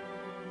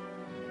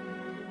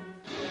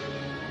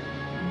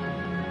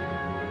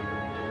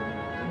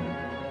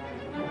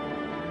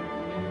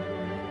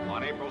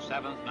 On April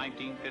 7th,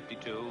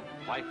 1952,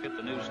 Life hit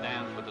the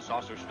newsstands with the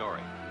saucer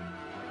story.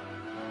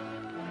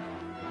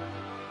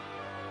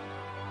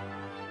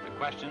 The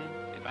question,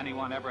 if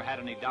anyone ever had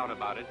any doubt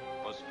about it,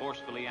 was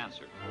forcefully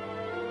answered.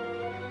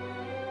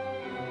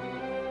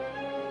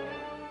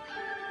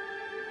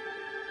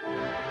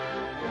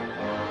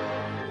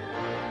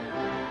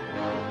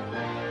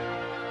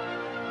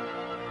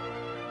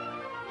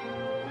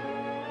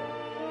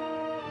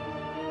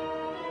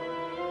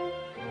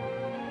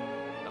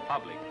 The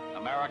public,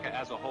 America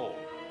as a whole,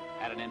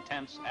 had an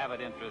intense,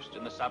 avid interest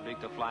in the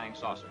subject of flying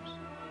saucers.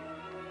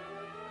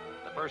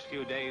 The first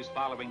few days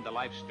following the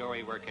Life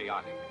story were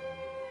chaotic.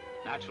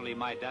 Naturally,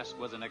 my desk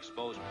was an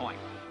exposed point,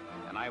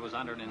 and I was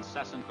under an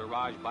incessant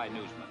barrage by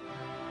newsmen.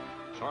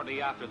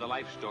 Shortly after the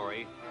Life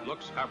story,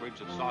 Look's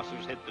coverage of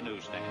saucers hit the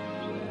newsstand.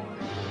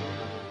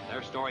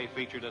 Their story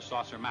featured a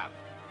saucer map,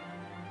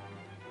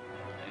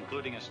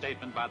 including a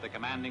statement by the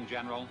commanding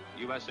general,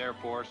 U.S. Air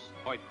Force,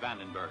 Hoyt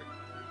Vandenberg.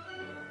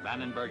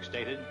 Vandenberg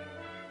stated,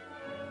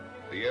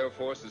 "The Air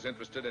Force is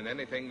interested in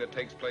anything that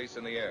takes place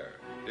in the air.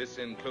 This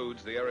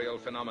includes the aerial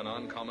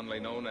phenomenon commonly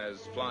known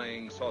as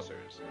flying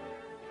saucers.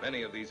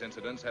 Many of these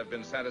incidents have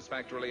been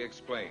satisfactorily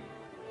explained.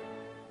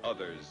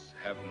 Others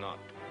have not."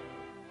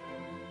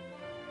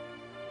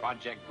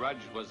 Project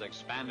Grudge was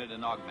expanded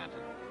and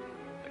augmented.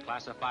 The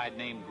classified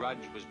name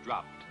Grudge was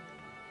dropped.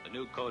 The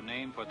new code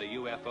name for the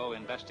UFO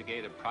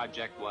investigative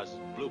project was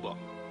Blue Book.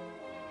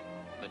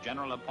 The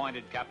general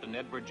appointed Captain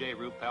Edward J.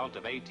 Ruppelt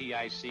of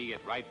ATIC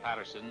at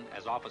Wright-Patterson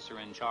as officer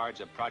in charge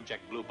of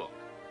Project Blue Book.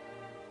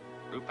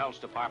 Ruppelt's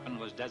department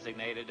was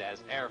designated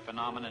as Air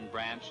Phenomenon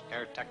Branch,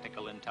 Air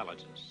Technical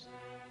Intelligence.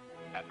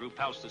 At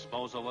Ruppelt's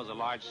disposal was a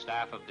large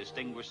staff of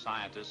distinguished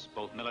scientists,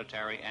 both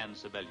military and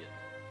civilian.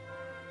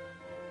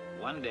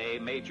 One day,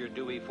 Major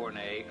Dewey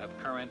Fournay of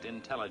Current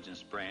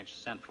Intelligence Branch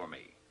sent for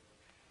me.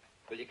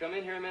 Will you come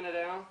in here a minute,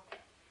 Al?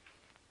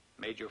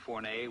 Major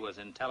Fournay was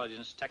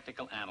intelligence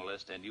technical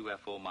analyst and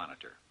UFO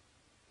monitor.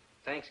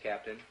 Thanks,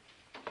 Captain.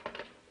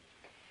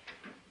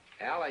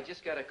 Al, I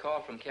just got a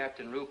call from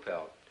Captain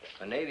Ruppelt.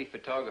 A Navy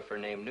photographer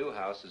named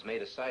Newhouse has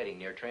made a sighting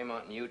near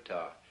Tremont in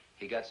Utah.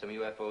 He got some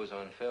UFOs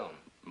on film.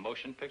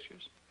 Motion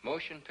pictures?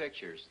 Motion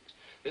pictures.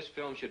 This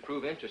film should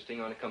prove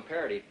interesting on a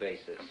comparative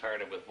basis.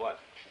 Comparative with what?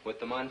 With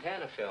the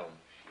Montana film.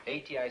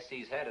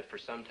 ATIC's had it for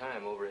some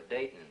time over at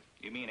Dayton.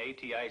 You mean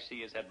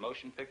ATIC has had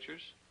motion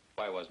pictures?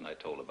 Why wasn't I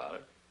told about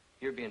it?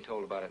 You're being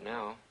told about it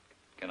now.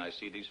 Can I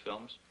see these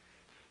films?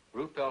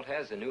 Ruppelt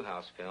has the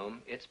Newhouse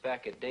film. It's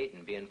back at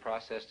Dayton being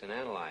processed and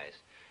analyzed.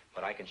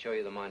 But I can show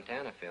you the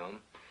Montana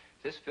film.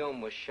 This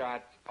film was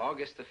shot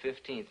August the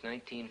 15th,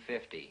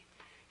 1950.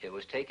 It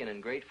was taken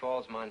in Great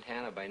Falls,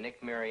 Montana by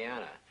Nick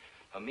Mariana.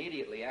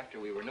 Immediately after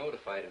we were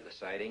notified of the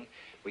sighting,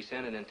 we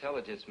sent an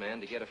intelligence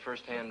man to get a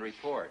first-hand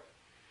report.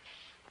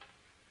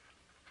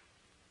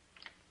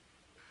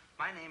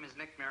 My name is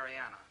Nick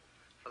Mariana.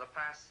 For the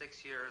past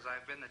 6 years,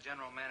 I've been the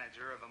general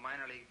manager of a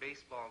minor league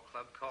baseball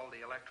club called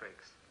the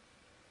Electrics.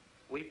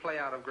 We play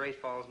out of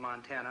Great Falls,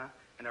 Montana,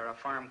 and are a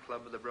farm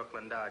club of the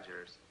Brooklyn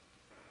Dodgers.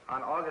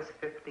 On August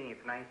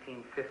 15th,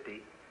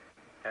 1950,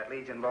 at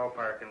Legion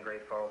Ballpark in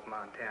Great Falls,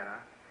 Montana,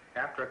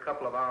 after a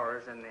couple of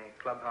hours in the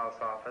clubhouse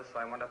office,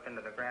 I went up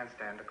into the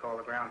grandstand to call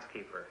the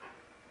groundskeeper.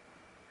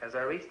 As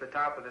I reached the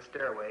top of the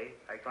stairway,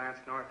 I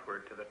glanced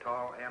northward to the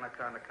tall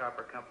Anaconda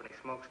Copper Company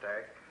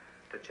smokestack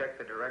to check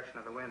the direction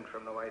of the wind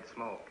from the white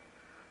smoke.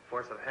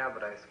 Force of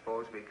habit, I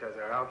suppose, because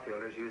our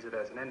outfielders use it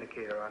as an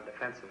indicator on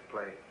defensive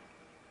play.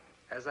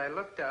 As I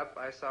looked up,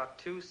 I saw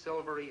two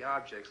silvery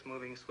objects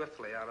moving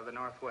swiftly out of the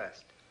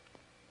northwest.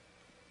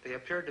 They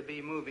appeared to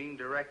be moving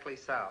directly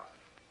south.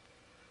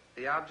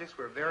 The objects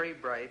were very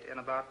bright and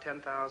about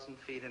 10,000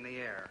 feet in the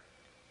air.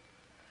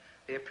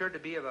 They appeared to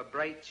be of a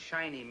bright,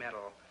 shiny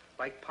metal,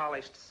 like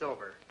polished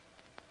silver.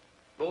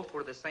 Both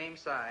were the same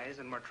size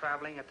and were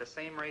traveling at the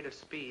same rate of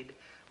speed,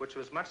 which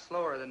was much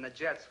slower than the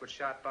jets which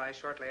shot by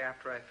shortly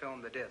after I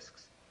filmed the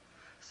discs.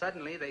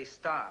 Suddenly, they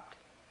stopped.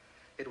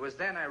 It was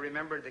then I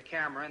remembered the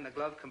camera in the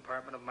glove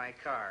compartment of my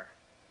car.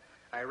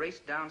 I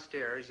raced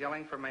downstairs,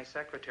 yelling for my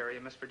secretary,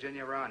 Miss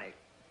Virginia Ronick.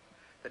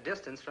 The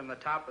distance from the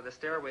top of the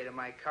stairway to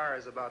my car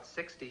is about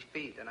 60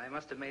 feet, and I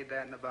must have made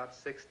that in about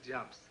 6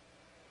 jumps.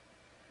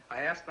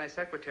 I asked my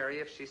secretary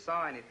if she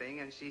saw anything,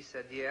 and she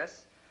said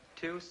yes,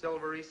 2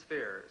 silvery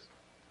spheres.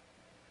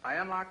 I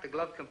unlocked the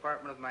glove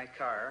compartment of my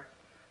car,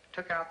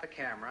 took out the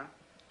camera,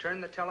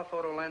 turned the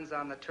telephoto lens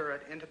on the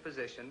turret into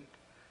position,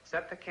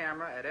 set the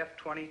camera at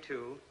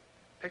f/22,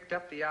 picked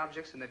up the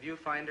objects in the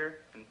viewfinder,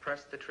 and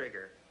pressed the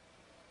trigger.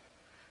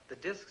 The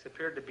discs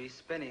appeared to be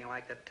spinning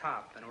like a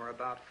top and were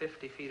about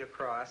 50 feet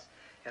across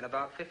and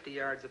about 50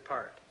 yards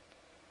apart.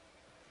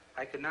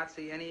 I could not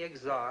see any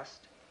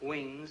exhaust,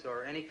 wings,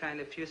 or any kind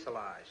of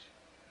fuselage.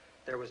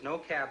 There was no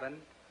cabin,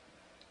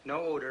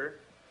 no odor,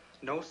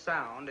 no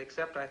sound,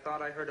 except I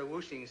thought I heard a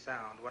whooshing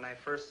sound when I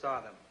first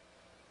saw them.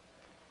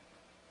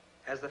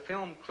 As the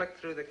film clicked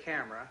through the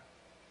camera,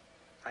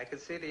 I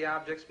could see the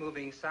objects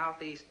moving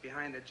southeast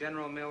behind the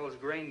General Mills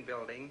grain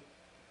building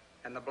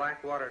and the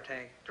black water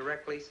tank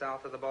directly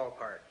south of the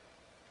ballpark.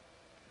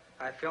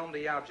 I filmed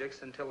the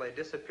objects until they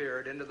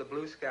disappeared into the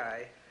blue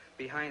sky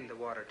behind the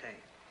water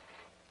tank.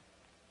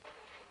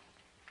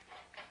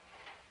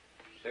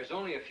 There's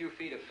only a few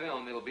feet of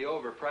film. It'll be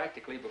over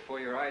practically before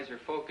your eyes are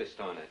focused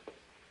on it.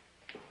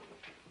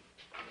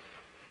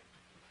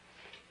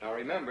 Now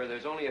remember,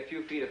 there's only a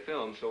few feet of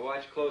film, so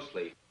watch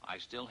closely. I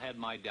still had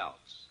my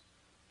doubts,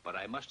 but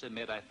I must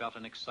admit I felt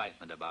an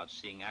excitement about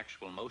seeing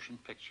actual motion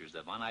pictures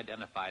of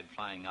unidentified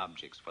flying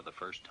objects for the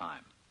first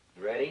time.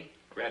 Ready?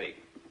 Ready.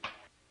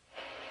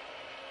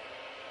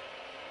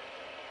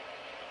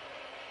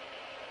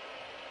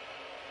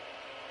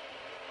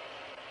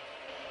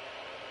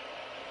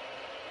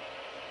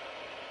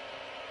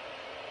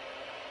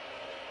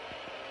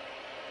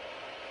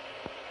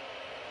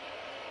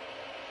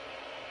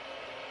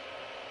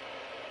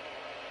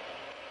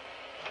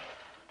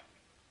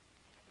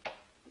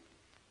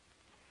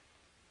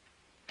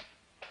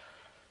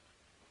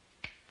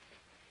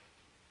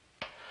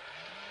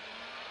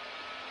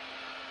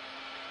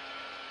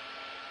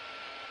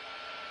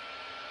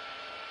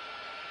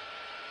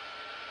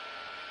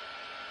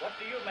 What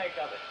do you make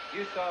of it?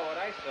 You saw what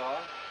I saw.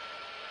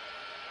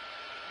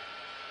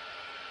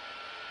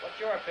 What's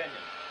your opinion?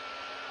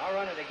 I'll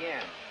run it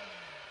again.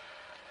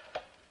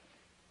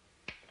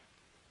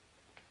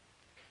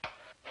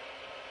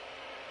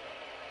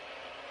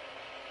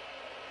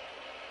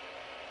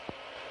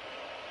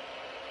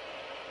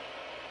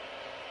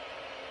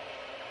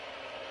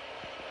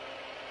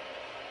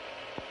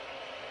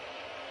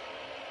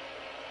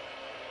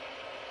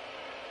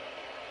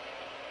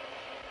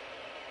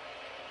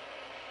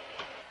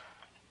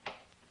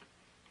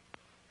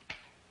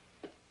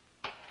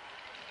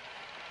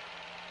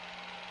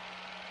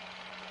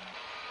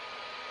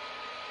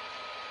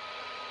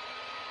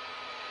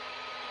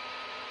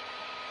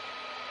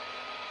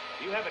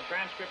 Do you have a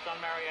transcript on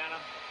Mariana?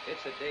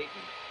 It's at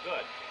Dayton.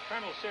 Good.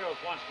 Colonel Searles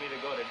wants me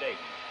to go to Dayton.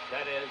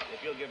 That is,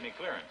 if you'll give me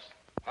clearance.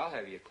 I'll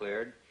have you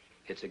cleared.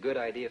 It's a good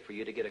idea for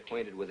you to get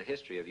acquainted with the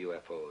history of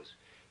UFOs.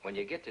 When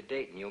you get to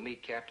Dayton, you'll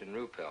meet Captain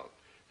Ruppelt.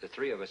 The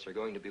three of us are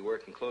going to be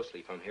working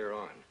closely from here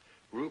on.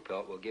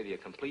 Ruppelt will give you a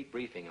complete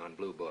briefing on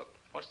Blue Book.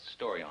 What's the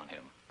story on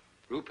him?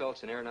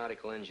 Ruppelt's an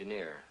aeronautical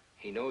engineer.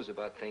 He knows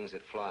about things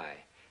that fly.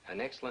 An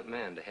excellent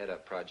man to head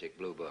up Project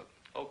Blue Book.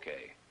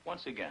 Okay.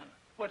 Once again,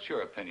 what's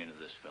your opinion of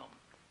this film?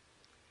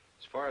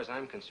 As far as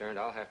I'm concerned,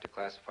 I'll have to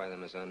classify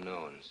them as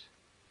unknowns.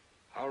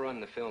 I'll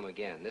run the film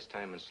again, this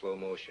time in slow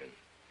motion.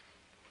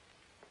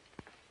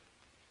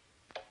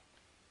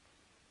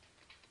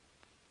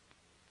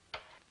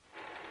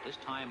 This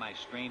time I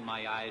strained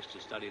my eyes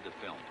to study the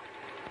film.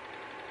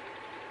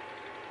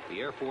 The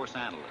Air Force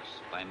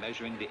analysts, by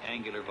measuring the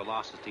angular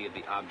velocity of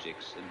the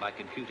objects and by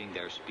computing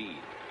their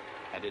speed,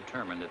 had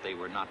determined that they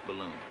were not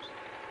balloons.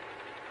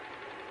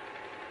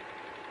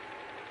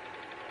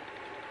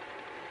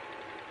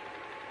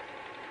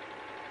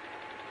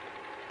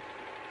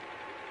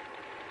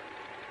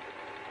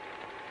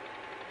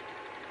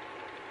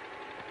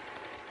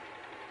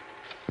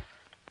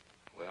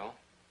 Well?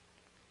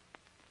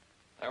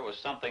 There was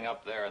something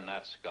up there in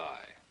that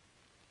sky.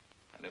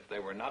 And if they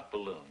were not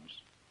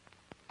balloons,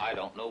 I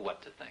don't know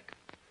what to think.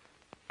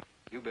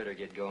 You better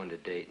get going to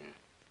Dayton.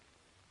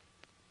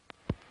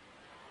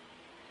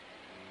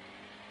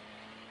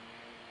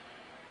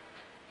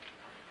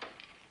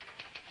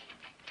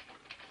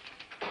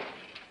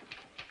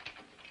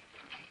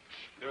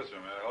 Yes, sir.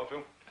 May I help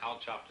you? I'll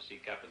chop to see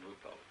Captain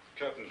Ruppelt.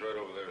 Captain's right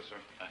over there, sir.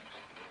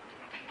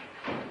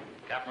 Thanks.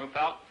 Captain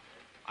Ruppelt,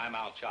 I'm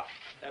Al Chop.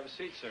 Have a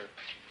seat, sir.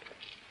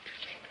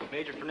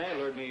 Major Fernay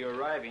lured me you're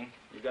arriving.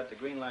 You've got the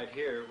green light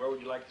here. Where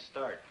would you like to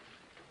start?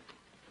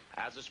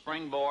 As a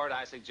springboard,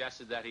 I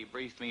suggested that he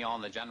brief me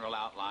on the general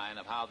outline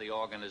of how the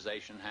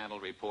organization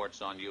handled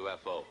reports on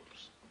UFOs.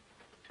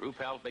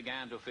 Ruppelt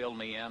began to fill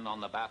me in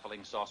on the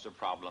baffling saucer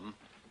problem,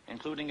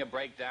 including a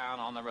breakdown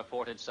on the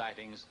reported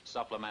sightings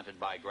supplemented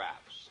by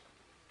graphs.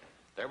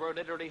 There were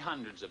literally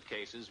hundreds of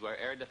cases where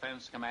Air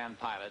Defense Command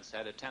pilots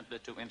had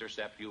attempted to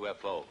intercept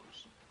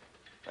UFOs.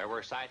 There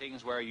were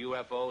sightings where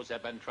UFOs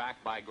had been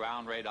tracked by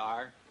ground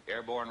radar,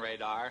 airborne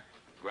radar,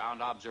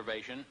 ground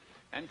observation,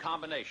 and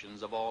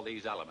combinations of all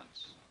these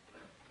elements.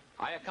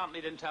 I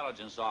accompanied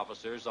intelligence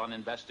officers on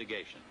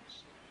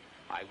investigations.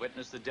 I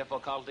witnessed the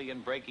difficulty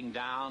in breaking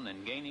down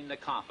and gaining the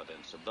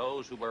confidence of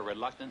those who were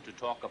reluctant to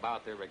talk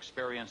about their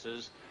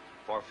experiences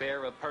for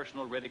fear of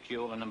personal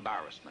ridicule and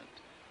embarrassment.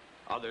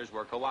 Others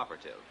were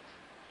cooperative.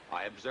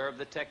 I observed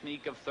the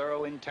technique of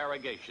thorough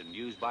interrogation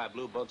used by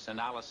Blue Book's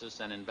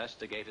analysis and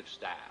investigative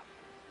staff.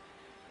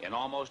 In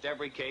almost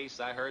every case,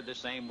 I heard the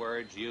same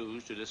words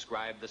used to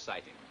describe the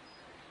sighting.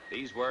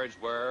 These words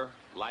were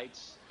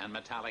lights and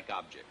metallic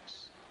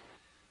objects.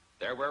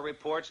 There were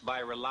reports by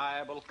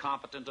reliable,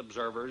 competent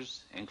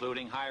observers,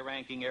 including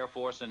high-ranking Air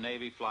Force and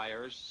Navy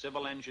flyers,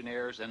 civil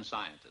engineers, and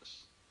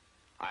scientists.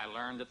 I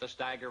learned that the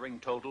staggering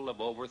total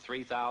of over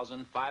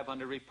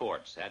 3,500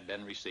 reports had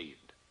been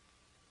received.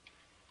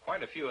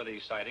 Quite a few of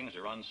these sightings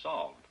are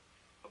unsolved.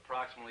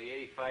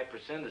 Approximately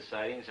 85% of the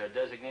sightings are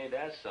designated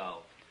as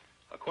solved.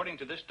 According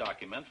to this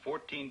document,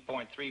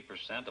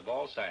 14.3% of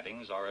all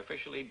sightings are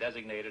officially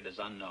designated as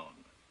unknown.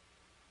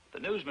 The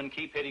newsmen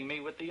keep hitting me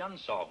with the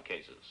unsolved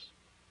cases.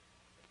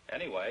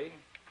 Anyway,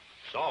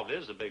 solved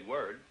is a big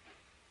word.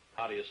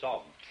 How do you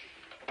solve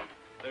them?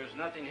 There's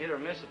nothing hit or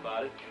miss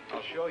about it.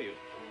 I'll show you.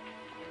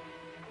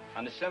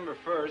 On December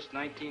 1st,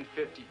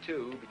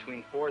 1952,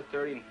 between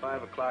 4:30 and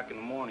 5 o'clock in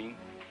the morning,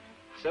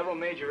 several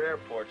major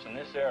airports in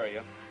this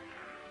area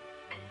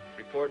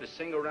reported a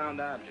single round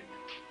object.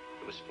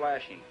 It was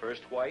flashing,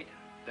 first white,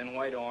 then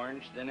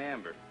white-orange, then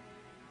amber.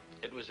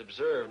 It was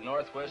observed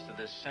northwest of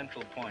this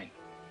central point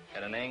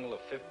at an angle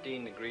of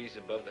 15 degrees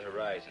above the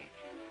horizon.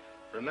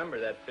 Remember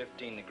that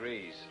 15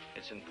 degrees.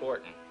 It's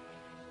important.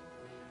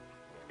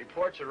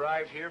 Reports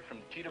arrived here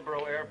from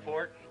Teterboro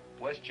Airport,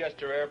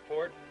 Westchester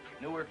Airport,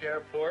 Newark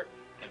Airport,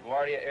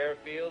 LaGuardia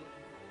Airfield,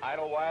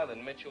 Idlewild,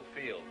 and Mitchell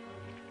Field.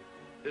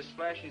 This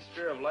flashing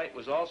sphere of light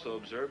was also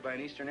observed by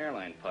an Eastern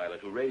Airline pilot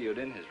who radioed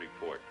in his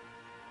report.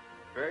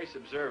 Various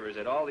observers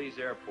at all these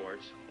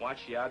airports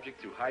watched the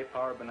object through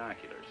high-power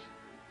binoculars.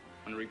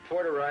 When the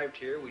report arrived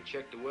here, we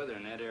checked the weather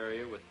in that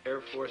area with Air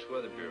Force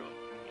Weather Bureau.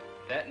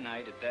 That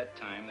night, at that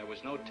time, there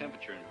was no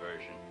temperature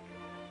inversion.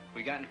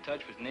 We got in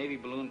touch with Navy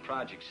Balloon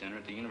Project Center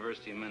at the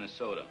University of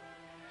Minnesota.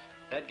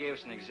 That gave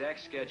us an exact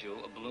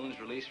schedule of balloons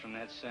released from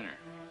that center.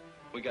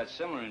 We got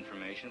similar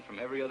information from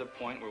every other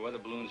point where weather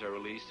balloons are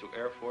released through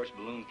Air Force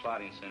Balloon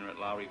Plotting Center at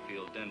Lowry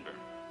Field, Denver.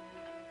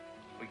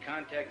 We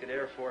contacted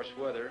Air Force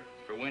Weather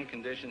for wind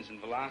conditions and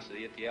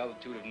velocity at the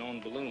altitude of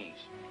known balloons.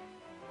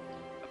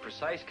 A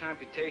precise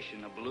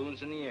computation of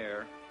balloons in the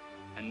air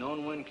and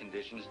known wind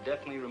conditions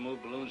definitely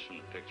removed balloons from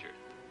the picture.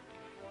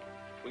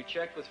 We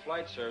checked with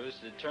Flight Service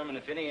to determine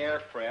if any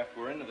aircraft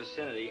were in the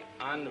vicinity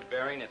on the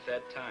bearing at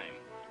that time.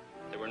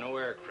 There were no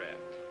aircraft.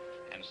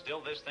 And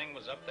still this thing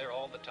was up there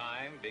all the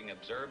time, being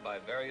observed by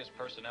various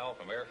personnel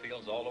from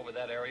airfields all over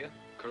that area?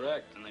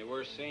 Correct, and they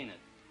were seeing it.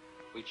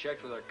 We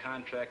checked with our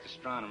contract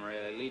astronomer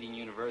at a leading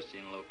university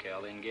in the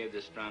locality and gave the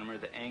astronomer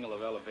the angle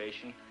of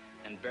elevation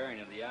and bearing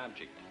of the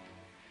object.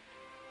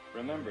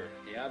 Remember,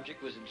 the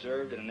object was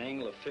observed at an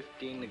angle of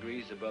 15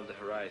 degrees above the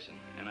horizon,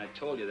 and I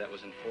told you that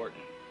was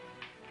important.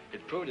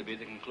 It proved to be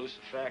the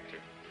conclusive factor.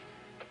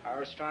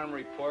 Our astronomer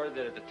reported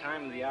that at the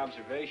time of the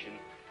observation,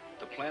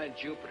 the planet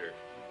Jupiter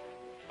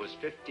was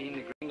 15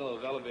 degrees angle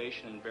of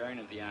elevation and bearing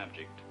of the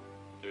object.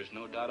 There's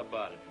no doubt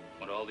about it.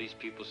 What all these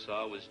people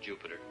saw was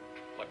Jupiter.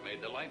 What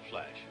made the light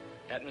flash?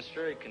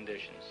 Atmospheric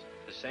conditions.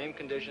 The same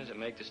conditions that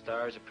make the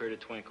stars appear to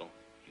twinkle.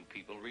 You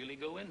people really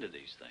go into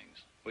these things.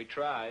 We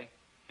try.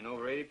 In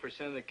over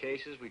 80% of the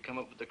cases, we come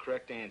up with the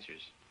correct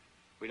answers.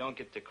 We don't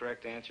get the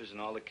correct answers in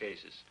all the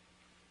cases.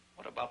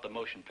 What about the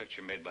motion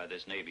picture made by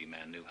this Navy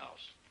man,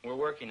 Newhouse? We're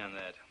working on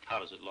that. How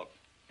does it look?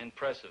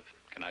 Impressive.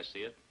 Can I see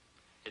it?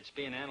 It's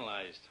being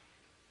analyzed.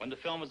 When the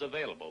film is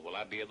available, will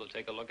I be able to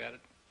take a look at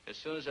it? As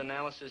soon as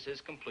analysis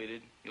is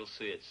completed, you'll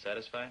see it.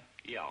 Satisfied?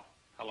 Yeah.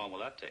 How long will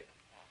that take?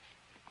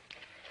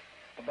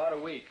 About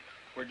a week.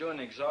 We're doing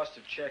an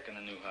exhaustive check on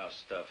the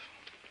Newhouse stuff.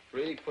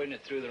 Really putting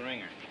it through the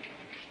ringer.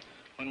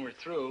 When we're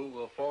through,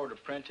 we'll forward a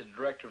print to the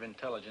Director of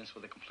Intelligence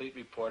with a complete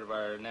report of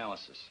our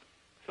analysis.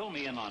 Fill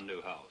me in on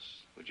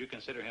Newhouse. Would you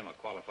consider him a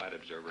qualified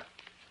observer?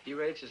 He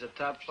rates as a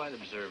top flight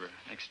observer,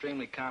 an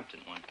extremely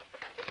competent one.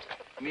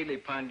 Immediately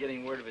upon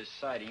getting word of his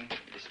sighting,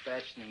 we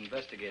dispatched an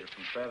investigator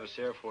from Travis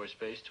Air Force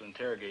Base to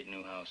interrogate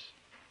Newhouse.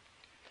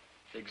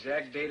 The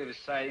exact date of his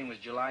sighting was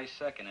July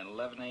 2nd at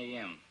 11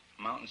 a.m.,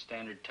 Mountain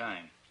Standard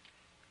Time.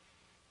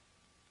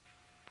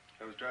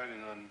 I was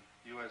driving on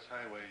U.S.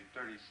 Highway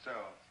 30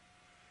 South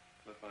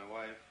with my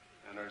wife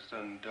and our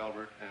son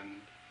Delbert and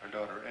our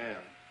daughter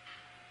Ann.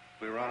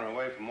 We were on our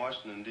way from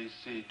Washington,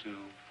 D.C. to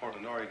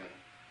Portland, Oregon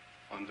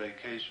on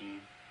vacation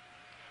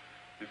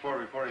before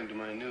reporting to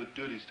my new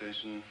duty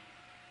station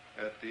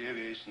at the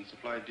Aviation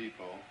Supply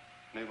Depot,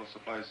 Naval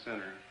Supply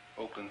Center,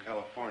 Oakland,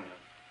 California.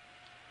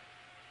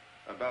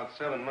 About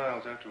 7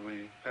 miles after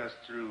we passed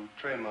through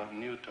Train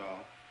Mountain, Utah,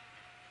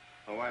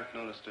 my wife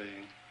noticed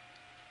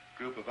a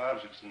group of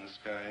objects in the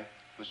sky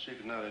which she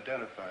could not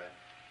identify.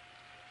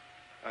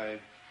 I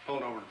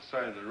pulled over to the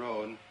side of the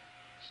road,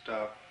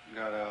 stopped,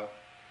 got out,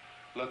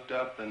 looked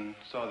up and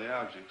saw the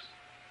objects.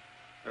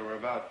 There were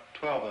about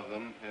 12 of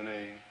them in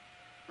a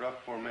rough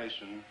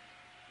formation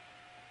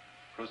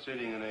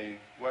proceeding in a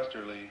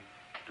westerly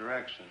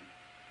direction.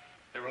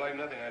 They were like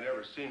nothing I'd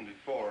ever seen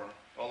before,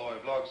 although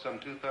I've logged some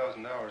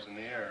 2,000 hours in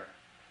the air.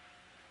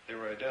 They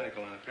were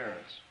identical in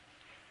appearance.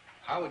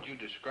 How would you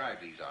describe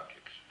these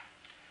objects?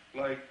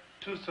 Like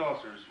two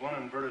saucers,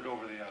 one inverted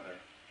over the other.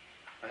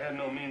 I had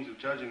no means of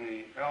judging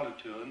the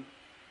altitude.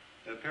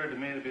 It appeared to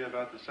me to be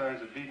about the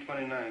size of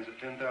B-29s at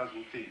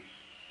 10,000 feet.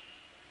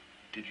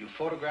 Did you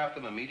photograph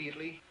them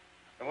immediately?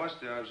 I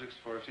watched the objects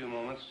for a few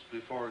moments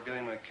before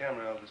getting my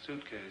camera out of the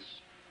suitcase.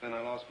 Then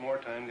I lost more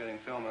time getting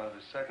film out of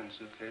the second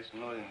suitcase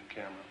and loading the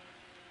camera.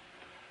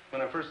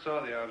 When I first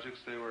saw the objects,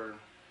 they were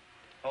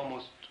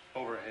almost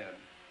overhead.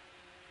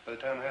 By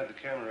the time I had the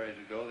camera ready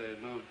to go, they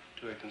had moved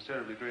to a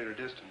considerably greater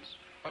distance.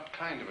 What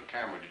kind of a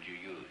camera did you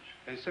use?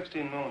 A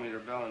 16-millimeter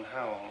Bell &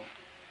 Howell,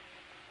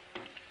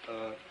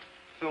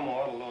 Filmo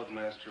Auto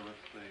Loadmaster with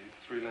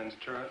the 3-lens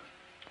turret.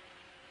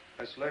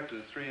 I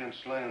selected a 3-inch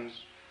lens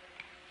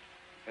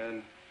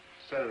and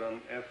set it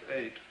on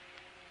f8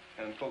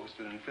 and focused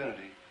at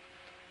infinity.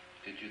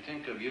 Did you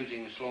think of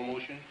using slow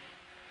motion?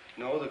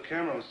 No, the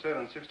camera was set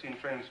on 16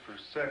 frames per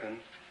second,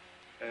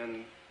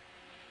 and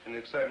in the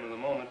excitement of the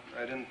moment,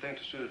 I didn't think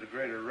to shoot at a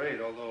greater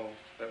rate, although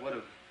that would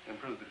have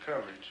improved the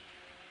coverage.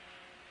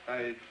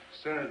 I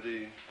centered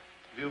the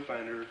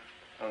viewfinder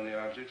on the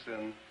objects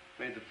and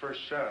made the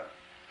first shot.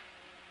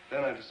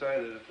 Then I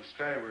decided that if the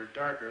sky were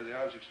darker, the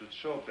objects would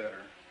show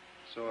better.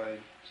 So I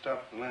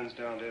stopped the lens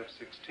down to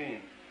f16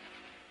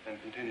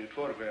 and continued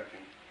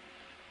photographing.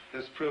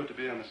 This proved to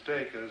be a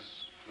mistake, as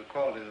the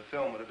quality of the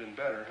film would have been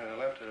better had I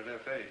left it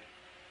at f8.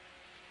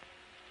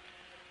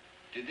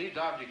 Did these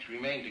objects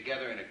remain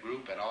together in a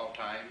group at all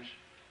times?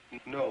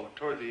 No.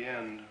 Toward the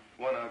end,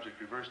 one object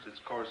reversed its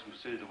course and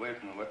proceeded away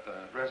from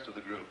the rest of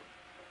the group.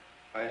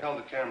 I held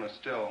the camera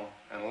still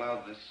and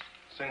allowed this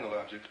single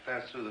object to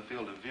pass through the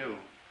field of view,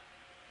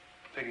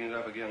 picking it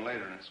up again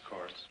later in its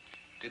course.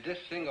 Did this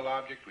single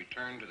object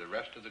return to the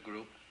rest of the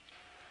group?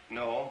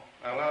 No.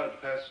 I allowed it to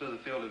pass through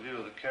the field of view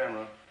of the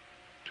camera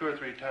 2 or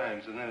 3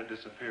 times, and then it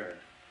disappeared.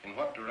 In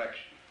what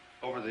direction?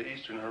 Over the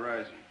eastern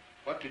horizon.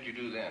 What did you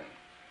do then?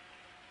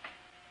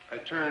 I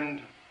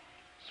turned,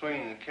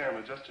 swinging the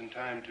camera just in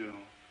time to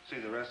see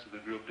the rest of the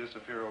group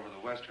disappear over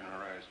the western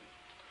horizon.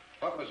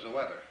 What was the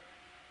weather?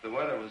 The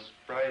weather was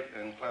bright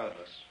and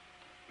cloudless.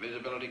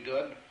 Visibility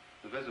good?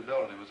 The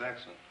visibility was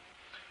excellent.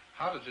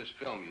 How does this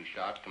film you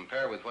shot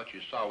compare with what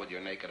you saw with your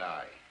naked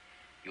eye?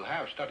 You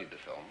have studied the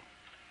film.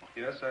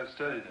 Yes, I've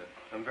studied it.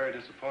 I'm very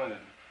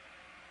disappointed.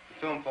 The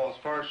film falls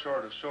far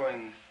short of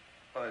showing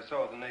what I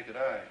saw with the naked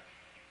eye,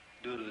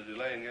 due to the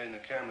delay in getting the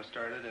camera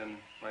started and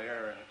my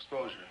error in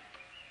exposure.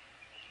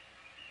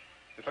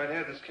 If I'd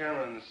had this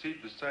camera in the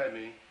seat beside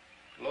me,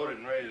 loaded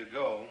and ready to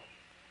go,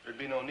 there'd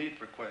be no need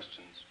for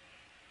questions.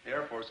 The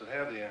Air Force would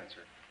have the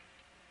answer.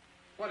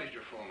 What is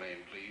your full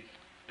name, please?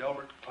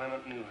 Delbert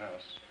Clement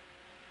Newhouse.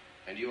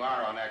 And you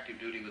are on active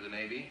duty with the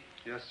Navy?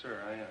 Yes,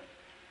 sir, I am.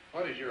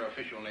 What is your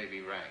official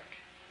Navy rank?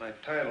 My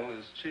title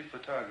is Chief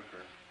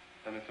Photographer.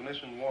 I'm a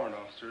commissioned warrant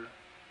officer,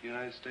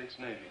 United States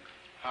Navy.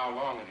 How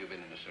long have you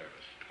been in the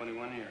service?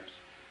 21 years.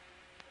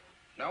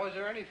 Now, is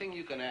there anything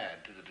you can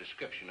add to the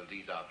description of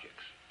these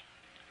objects?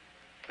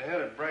 They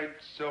had a bright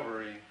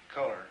silvery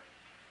color.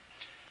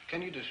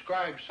 Can you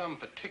describe some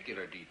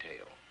particular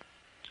detail?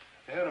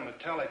 They had a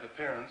metallic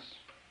appearance.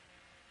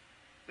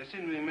 They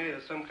seemed to be made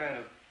of some kind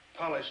of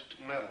polished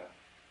metal.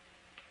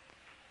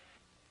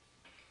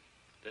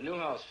 The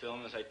Newhouse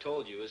film, as I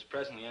told you, is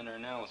presently under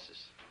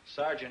analysis.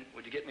 Sergeant,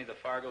 would you get me the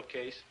Fargo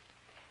case?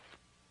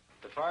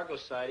 The Fargo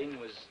sighting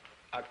was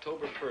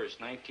October 1st,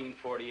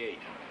 1948.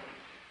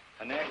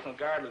 A National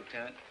Guard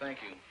lieutenant, thank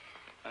you,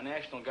 a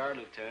National Guard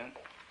lieutenant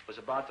was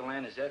about to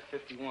land his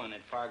F-51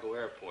 at Fargo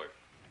Airport.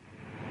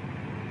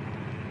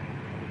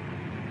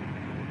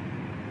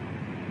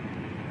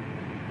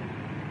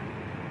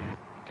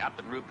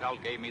 Captain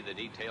Ruppelt gave me the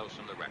details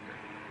from the record.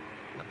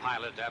 The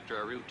pilot,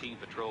 after a routine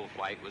patrol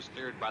flight, was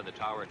cleared by the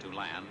tower to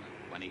land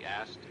when he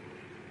asked,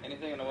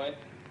 "Anything in the way?"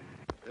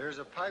 "There's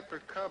a Piper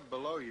Cub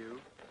below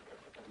you.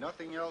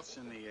 Nothing else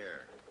in the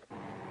air."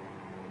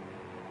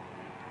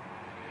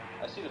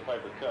 I see the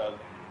Piper Cub.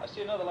 I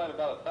see another light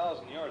about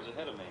 1,000 yards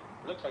ahead of me.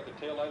 It looks like the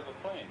tail light of a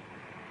plane.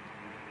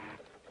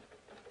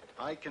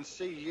 "I can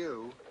see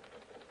you,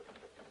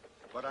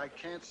 but I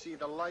can't see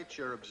the light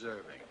you're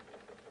observing."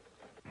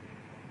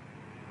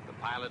 The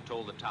pilot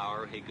told the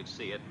tower he could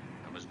see it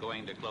and was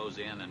going to close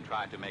in and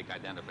try to make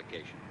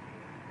identification.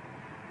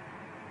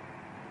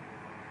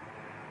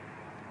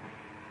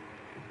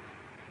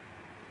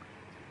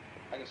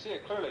 I can see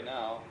it clearly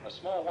now. A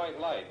small white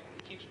light.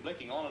 It keeps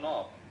blinking on and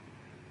off.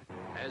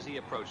 As he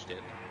approached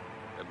it,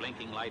 the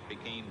blinking light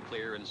became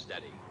clear and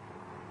steady.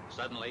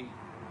 Suddenly,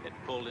 it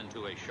pulled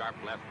into a sharp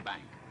left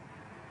bank.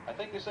 I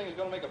think this thing is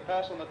going to make a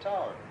pass on the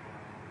tower.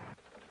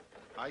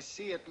 "I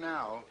see it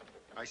now.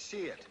 I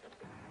see it."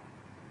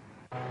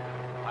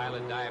 The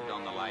pilot dived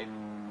on the light,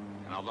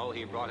 and although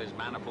he brought his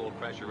manifold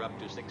pressure up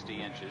to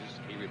 60 inches,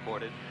 he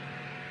reported,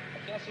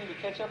 I can't seem to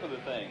catch up with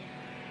the thing.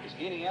 It's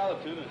gaining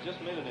altitude and has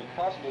just made an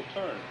impossible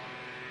turn.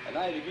 A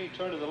 90-degree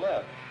turn to the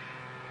left.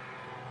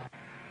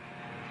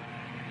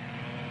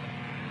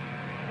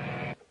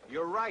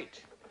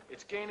 right.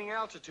 It's gaining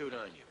altitude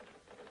on you.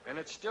 And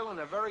it's still in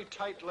a very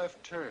tight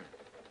left turn.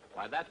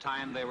 By that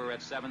time, they were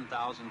at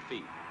 7,000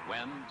 feet,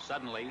 when,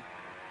 suddenly,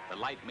 the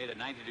light made a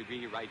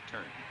 90-degree right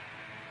turn.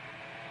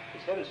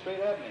 It's headed straight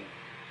at me.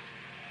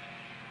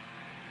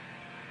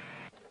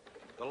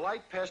 The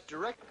light passed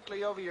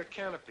directly over your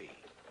canopy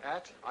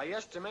at, I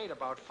estimate,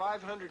 about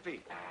 500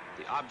 feet.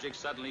 The object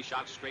suddenly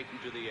shot straight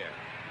into the air.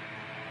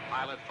 The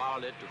pilot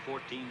followed it to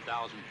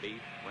 14,000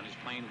 feet when his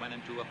plane went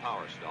into a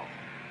power stall.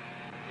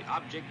 The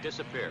object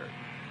disappeared.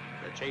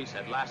 The chase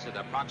had lasted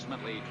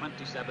approximately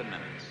 27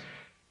 minutes.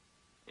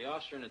 The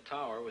officer in the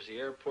tower was the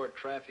airport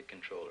traffic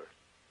controller.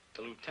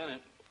 The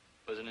lieutenant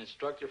was an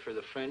instructor for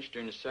the French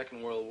during the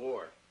Second World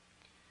War.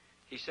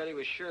 He said he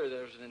was sure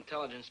there was an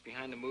intelligence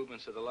behind the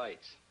movements of the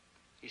lights.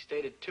 He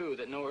stated, too,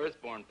 that no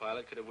earthborn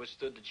pilot could have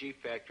withstood the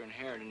G-factor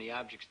inherent in the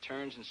object's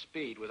turns and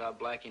speed without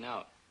blacking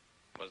out.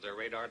 Was there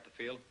radar at the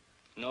field?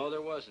 No,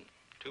 there wasn't.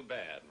 Too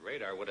bad.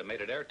 Radar would have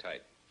made it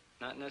airtight.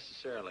 Not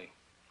necessarily.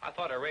 I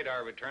thought a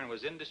radar return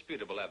was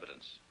indisputable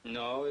evidence.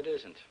 No, it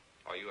isn't.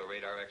 Are you a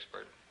radar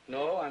expert?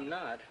 No, I'm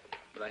not,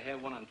 but I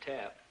have one on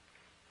tap.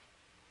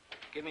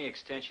 Give me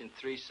extension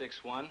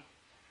 361.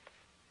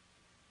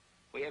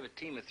 We have a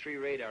team of 3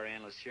 radar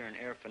analysts here in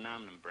Air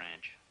Phenomenon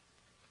Branch.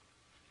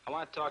 I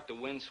want to talk to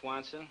Win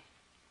Swanson.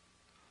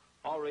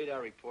 All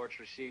radar reports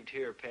received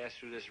here pass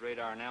through this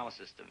radar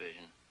analysis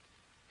division.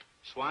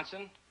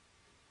 Swanson?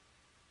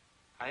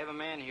 I have a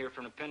man here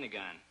from the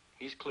Pentagon.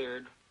 He's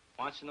cleared.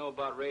 Wants to know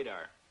about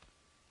radar.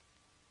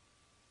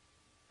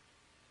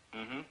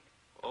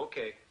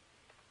 Okay.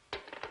 The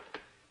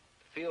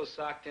field's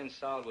socked in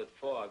solid with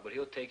fog, but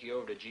he'll take you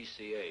over to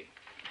GCA.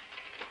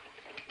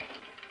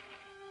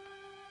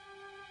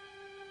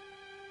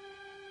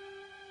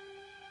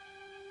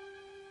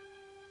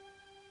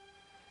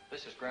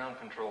 This is ground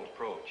control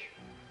approach.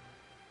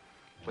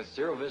 With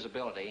zero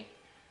visibility,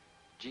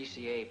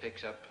 GCA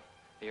picks up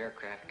the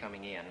aircraft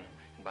coming in,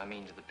 and by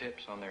means of the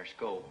pips on their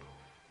scope,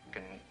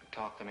 can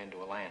talk them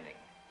into a landing.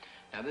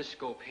 Now this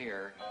scope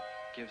here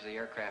gives the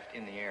aircraft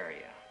in the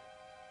area.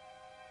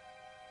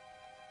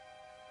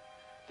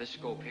 This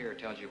scope here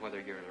tells you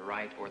whether you're to the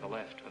right or the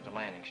left of the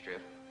landing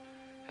strip,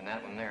 and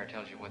that one there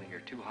tells you whether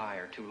you're too high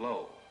or too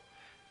low.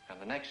 Now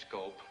the next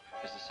scope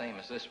is the same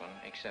as this one,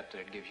 except that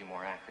it gives you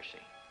more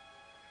accuracy.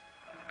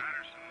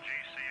 Patterson,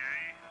 GCA.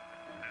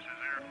 This is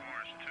Air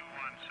Force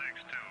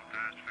 2162,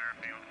 past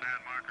Fairfield,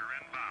 fan marker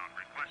inbound.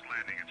 Request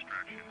landing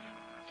instructions.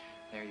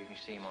 There you can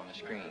see him on the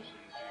screen.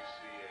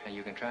 Now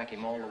you can track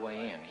him all the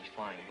way in. He's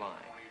flying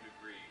blind.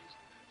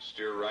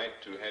 Steer right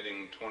to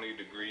heading 20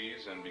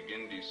 degrees and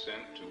begin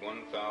descent to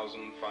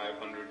 1,500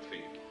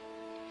 feet.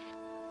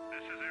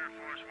 This is Air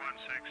Force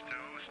 162,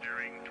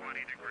 steering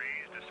 20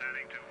 degrees,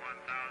 descending to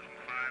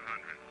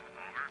 1,500.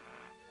 Over.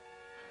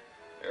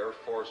 Air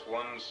Force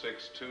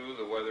 162,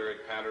 the weather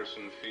at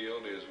Patterson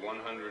Field is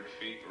 100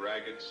 feet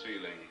ragged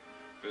ceiling.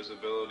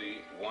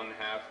 Visibility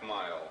 1/2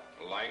 mile.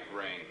 Light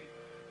rain.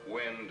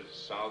 Wind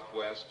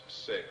southwest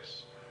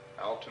 6.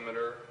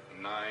 Altimeter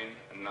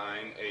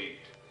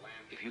 998.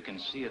 If you can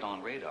see it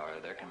on radar,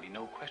 there can be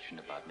no question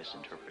about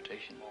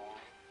misinterpretation.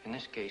 In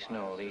this case,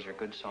 no. These are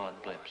good, solid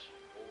blips.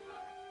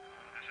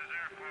 This is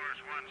Air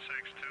Force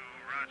 162,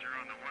 roger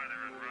on the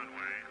weather and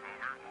runway.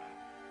 Over.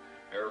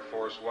 Air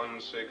Force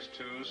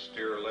 162,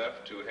 steer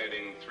left to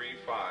heading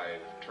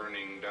 35,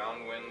 turning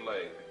downwind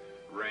leg.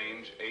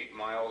 Range 8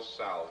 miles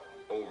south.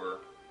 Over.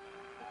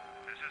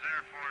 This is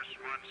Air Force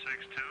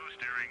 162,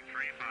 steering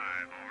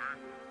 35. Over.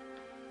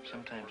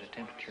 Sometimes a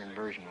temperature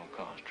inversion will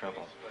cause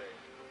trouble.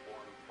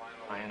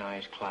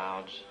 Ionized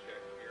clouds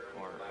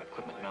or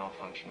equipment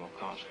malfunction will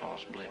cause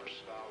false blips.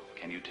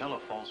 Can you tell a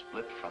false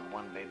blip from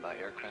one made by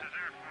aircraft?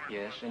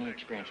 Yes, any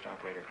experienced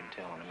operator can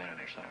tell in a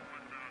minute or so.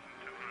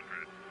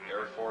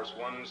 Air Force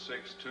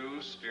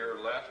 162, steer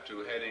left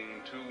to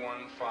heading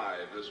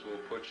 215. This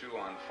will put you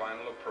on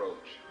final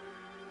approach.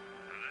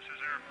 This is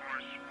Air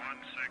Force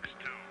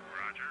 162,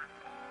 roger.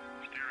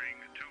 Steering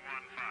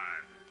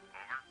 215.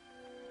 Over.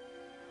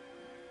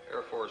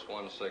 Air Force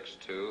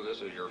 162,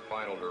 this is your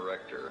final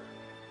director.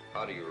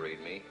 How do you read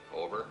me?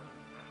 Over.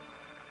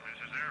 This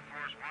is Air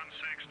Force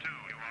 162.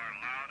 You are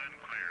loud and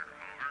clear.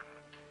 Over.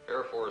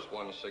 Air Force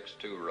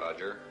 162,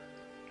 roger.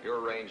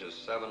 Your range is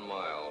 7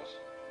 miles.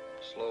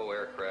 Slow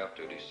aircraft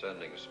to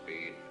descending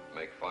speed.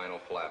 Make final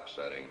flap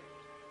setting.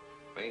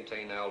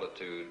 Maintain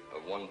altitude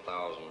of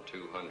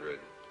 1,200.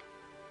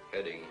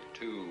 Heading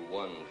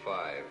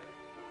 215.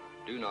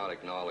 Do not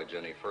acknowledge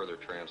any further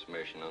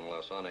transmission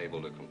unless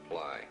unable to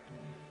comply.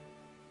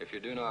 If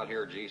you do not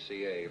hear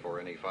GCA for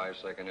any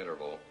 5-second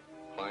interval,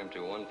 climb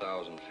to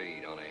 1,000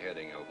 feet on a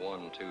heading of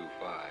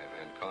 125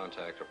 and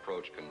contact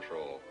approach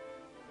control.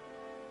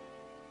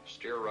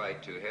 Steer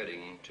right to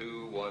heading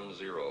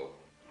 210,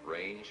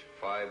 range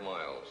 5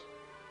 miles.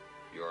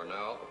 You are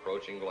now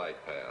approaching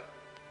glide path.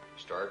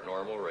 Start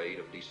normal rate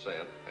of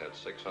descent at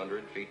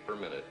 600 feet per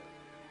minute.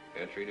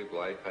 Entry to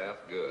glide path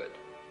good.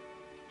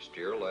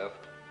 Steer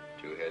left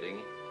to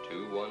heading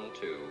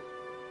 212,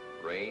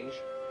 range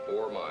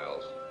 4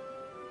 miles.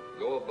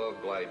 Go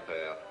above glide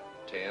path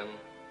 10,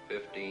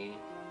 15,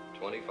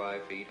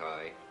 25 feet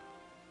high.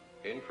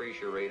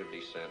 Increase your rate of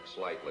descent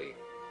slightly.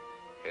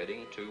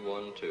 Heading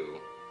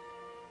 212.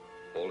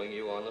 Holding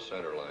you on the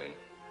center line.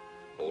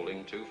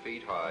 Holding 2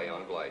 feet high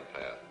on glide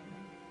path.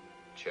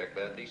 Check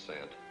that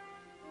descent.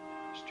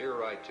 Steer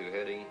right to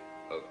heading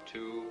of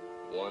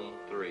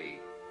 213.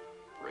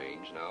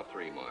 Range now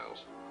 3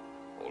 miles.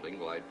 Holding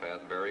glide path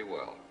very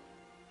well.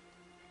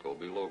 Go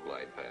below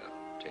glide path.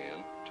 10,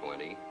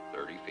 20,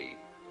 30 feet.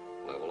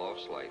 Level off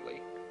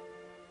slightly.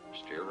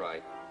 Steer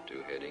right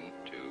to heading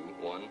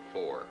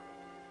 214.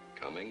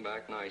 Coming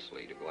back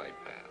nicely to glide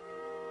path.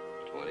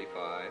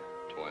 25,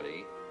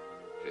 20,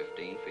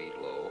 15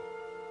 feet low.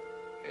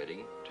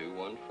 Heading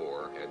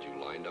 214 had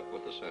you lined up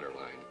with the center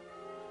line.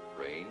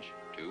 Range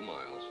 2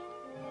 miles.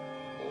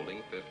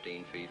 Holding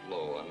 15 feet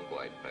low on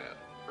glide path.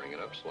 Bring it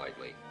up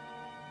slightly.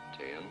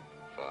 10,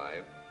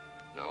 5.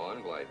 Now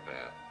on glide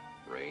path.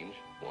 Range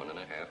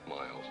 1.5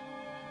 miles.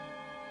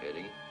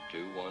 Heading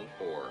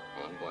 214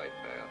 on glide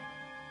path.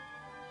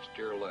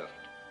 Steer left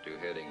to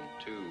heading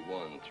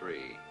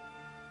 213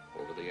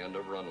 over the end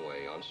of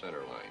runway on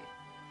center line.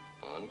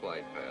 On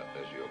glide path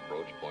as you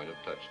approach point of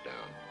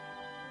touchdown.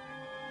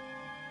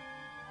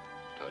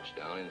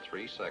 Touchdown in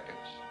 3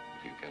 seconds.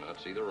 If you cannot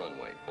see the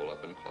runway, pull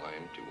up and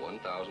climb to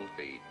 1,000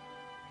 feet,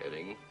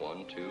 heading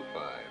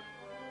 125.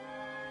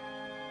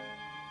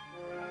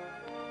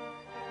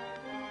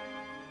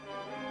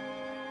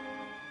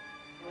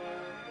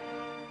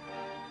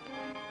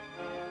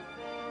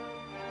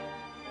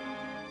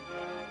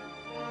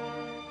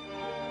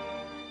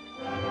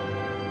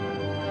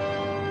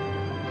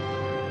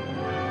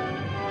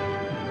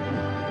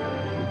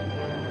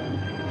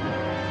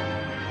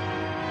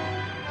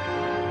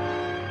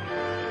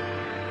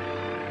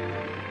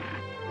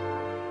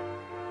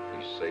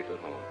 Safe at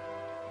home.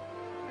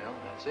 Well,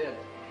 that's it.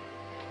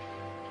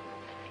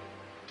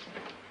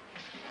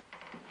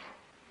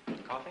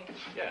 Coffee?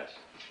 Yes.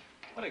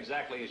 What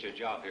exactly is your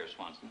job here,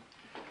 Swanson?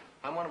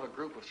 I'm one of a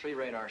group of 3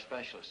 radar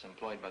specialists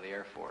employed by the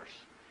Air Force.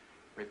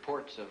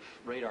 Reports of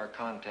radar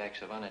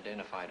contacts of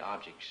unidentified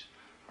objects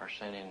are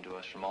sent in to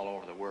us from all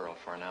over the world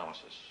for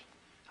analysis.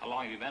 How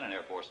long have you been in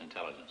Air Force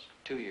intelligence?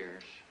 2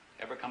 years.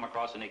 Ever come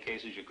across any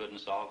cases you couldn't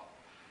solve?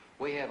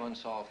 We have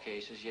unsolved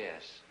cases,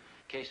 yes.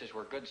 Cases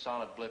where good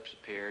solid blips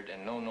appeared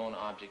and no known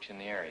objects in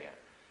the area.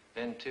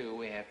 Then, too,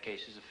 we have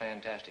cases of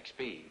fantastic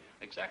speed.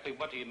 Exactly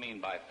what do you mean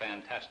by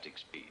fantastic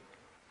speed?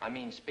 I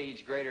mean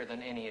speeds greater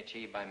than any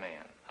achieved by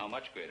man. How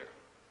much greater?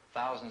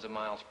 Thousands of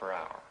miles per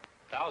hour.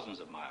 Thousands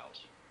of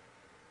miles.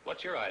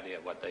 What's your idea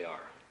of what they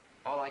are?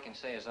 All I can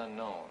say is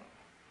unknown.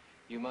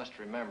 You must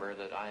remember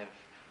that I've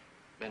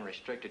been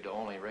restricted to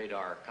only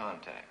radar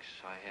contacts.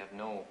 I have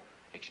no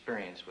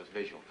experience with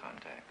visual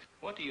contacts.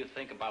 What do you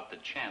think about the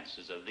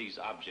chances of these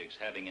objects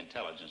having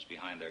intelligence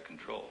behind their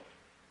control?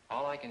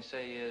 All I can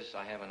say is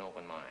I have an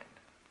open mind.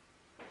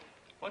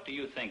 What do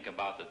you think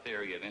about the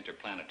theory of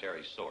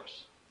interplanetary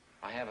source?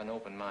 I have an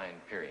open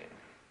mind, period.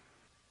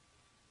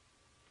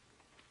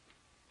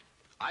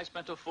 I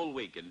spent a full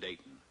week in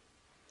Dayton.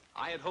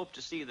 I had hoped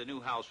to see the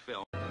new house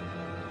film.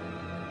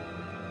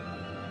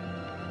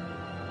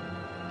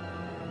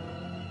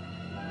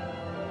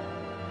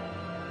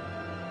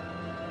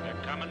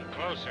 They're coming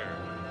closer.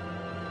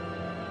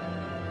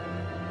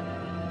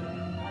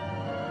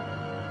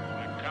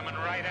 They're coming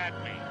right at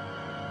me.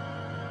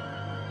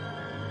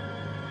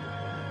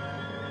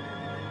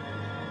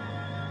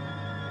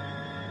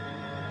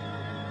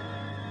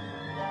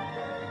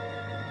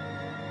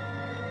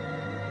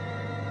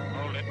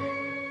 Hold it.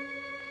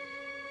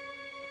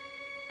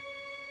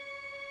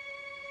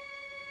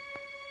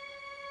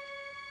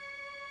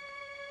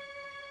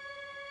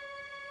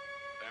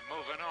 They're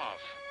moving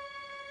off.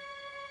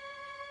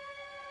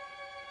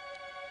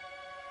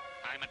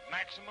 I'm at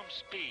maximum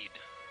speed.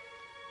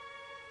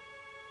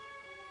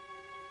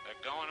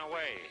 They're going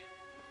away.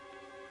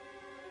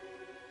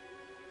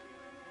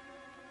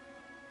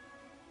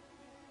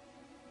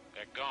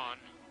 They're gone.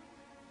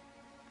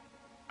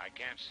 I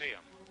can't see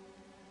them.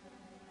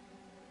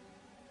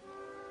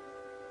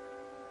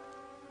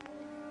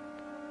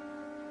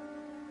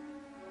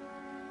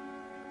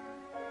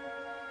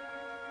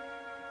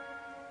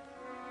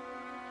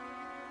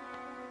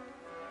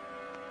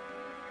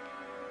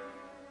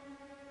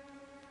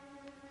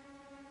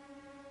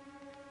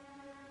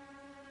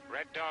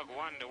 Red Dog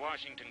 1 to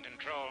Washington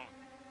Control.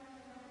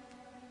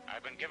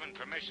 I've been given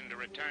permission to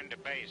return to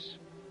base.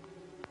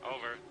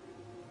 Over.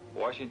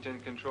 Washington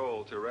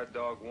Control to Red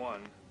Dog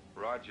 1.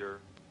 Roger.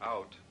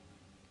 Out.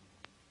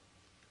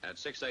 At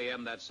 6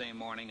 a.m. that same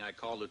morning, I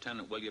called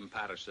Lieutenant William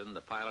Patterson,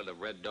 the pilot of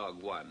Red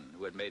Dog 1,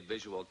 who had made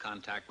visual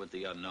contact with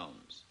the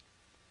unknowns.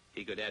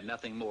 He could add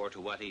nothing more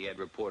to what he had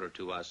reported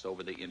to us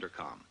over the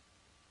intercom.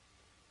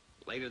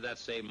 Later that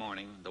same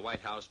morning, the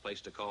White House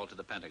placed a call to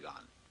the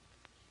Pentagon.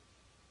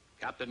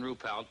 Captain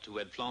Ruppelt, who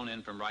had flown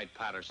in from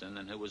Wright-Patterson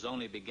and who was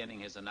only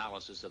beginning his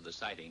analysis of the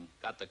sighting,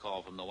 got the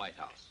call from the White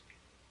House.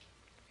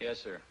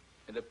 Yes, sir.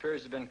 It appears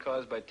to have been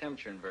caused by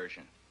temperature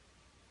inversion.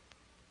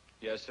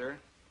 Yes, sir.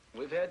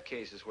 We've had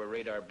cases where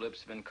radar blips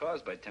have been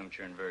caused by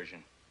temperature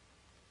inversion.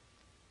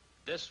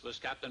 This was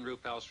Captain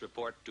Ruppel's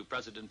report to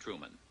President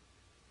Truman.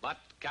 But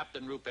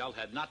Captain Ruppel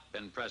had not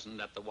been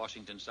present at the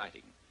Washington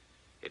sighting.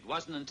 It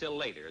wasn't until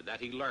later that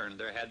he learned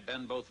there had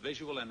been both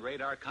visual and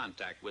radar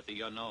contact with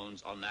the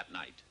unknowns on that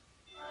night.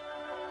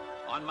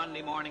 On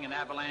Monday morning, an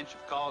avalanche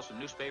of calls from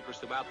newspapers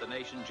throughout the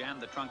nation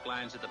jammed the trunk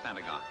lines at the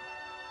Pentagon.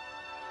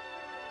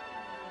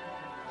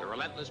 The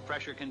relentless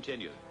pressure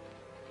continued.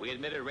 We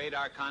admitted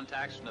radar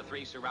contacts from the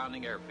 3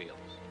 surrounding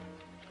airfields.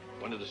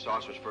 When did the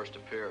saucers first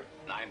appear?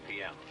 9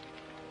 p.m.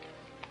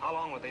 How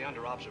long were they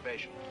under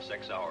observation?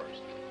 6 hours.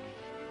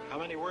 How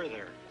many were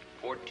there?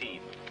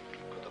 14.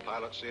 Could the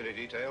pilot see any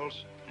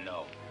details?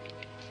 No.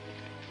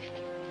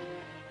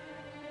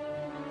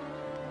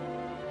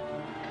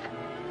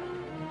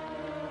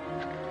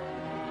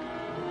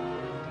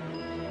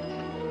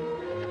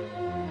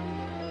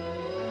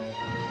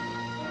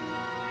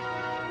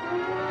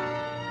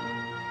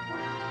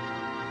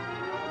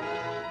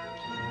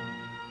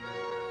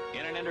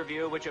 In an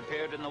interview which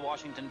appeared in the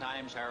Washington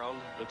Times-Herald,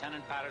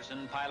 Lieutenant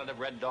Patterson, pilot of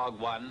Red Dog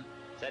 1,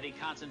 said he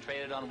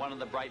concentrated on one of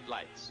the bright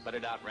lights, but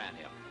it outran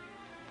him.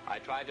 I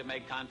tried to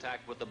make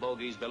contact with the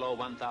bogies below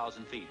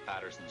 1,000 feet,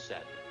 Patterson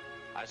said.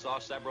 I saw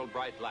several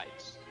bright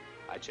lights.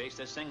 I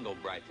chased a single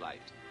bright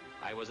light.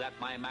 I was at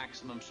my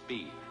maximum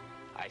speed.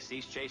 I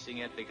ceased chasing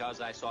it because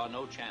I saw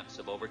no chance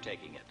of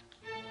overtaking it.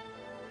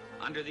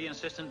 Under the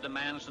insistent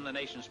demands from the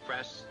nation's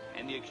press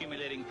and the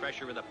accumulating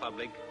pressure of the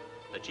public,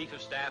 the Chief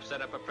of Staff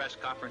set up a press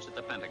conference at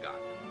the Pentagon.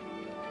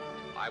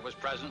 I was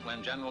present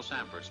when General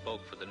Sanford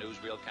spoke for the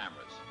newsreel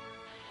cameras.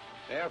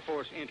 The Air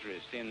Force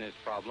interest in this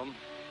problem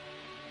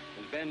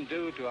has been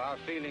due to our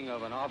feeling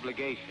of an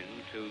obligation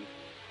to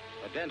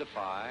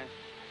identify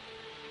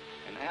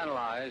and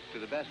analyze to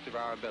the best of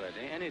our ability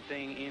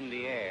anything in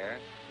the air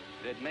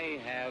that may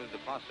have the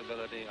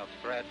possibility of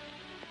threat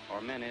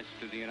or menace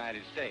to the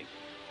United States.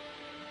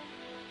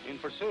 In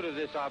pursuit of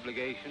this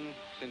obligation,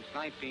 since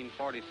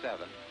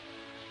 1947,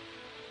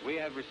 we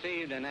have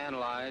received and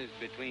analyzed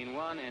between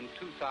 1,000 and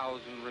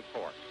 2,000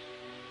 reports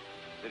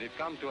that have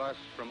come to us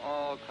from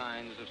all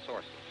kinds of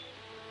sources.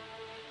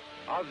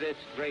 Of this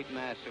great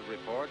mass of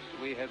reports,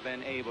 we have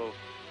been able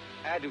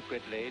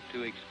adequately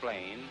to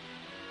explain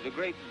the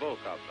great bulk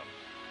of them,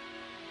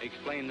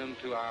 explain them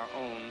to our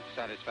own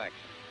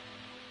satisfaction.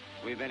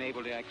 We've been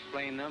able to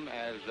explain them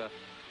as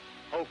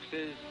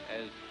hoaxes,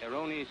 as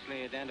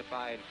erroneously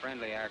identified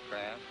friendly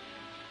aircraft,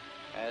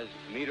 as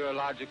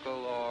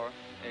meteorological or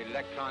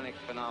electronic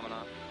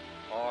phenomena,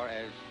 or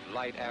as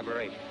light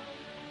aberrations.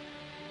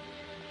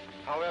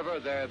 However,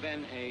 there have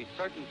been a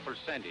certain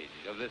percentage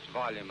of this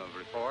volume of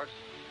reports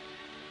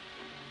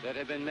that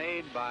have been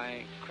made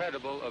by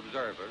credible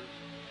observers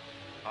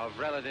of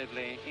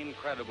relatively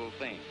incredible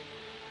things.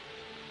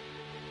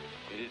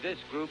 It is this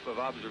group of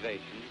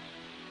observations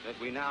that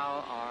we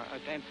now are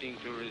attempting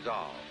to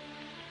resolve.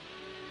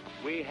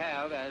 We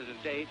have, as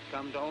of date,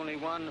 come to only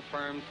one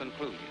firm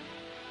conclusion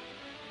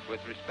with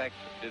respect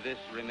to this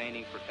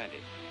remaining percentage,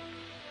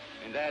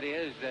 and that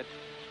is that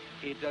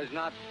it does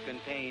not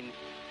contain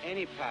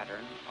any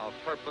pattern of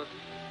purpose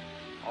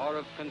or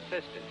of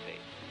consistency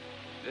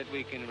that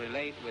we can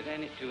relate with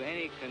to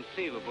any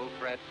conceivable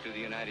threat to the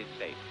United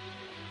States.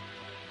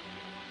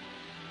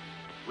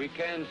 We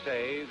can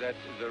say that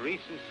the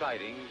recent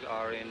sightings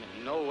are in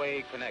no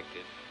way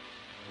connected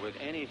with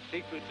any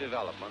secret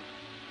development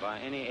by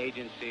any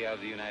agency of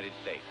the United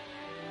States.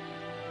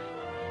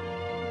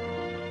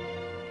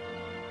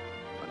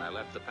 When I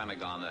left the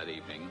Pentagon that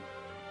evening,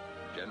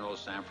 General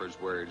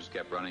Sanford's words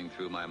kept running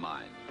through my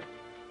mind.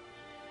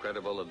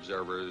 Credible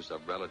observers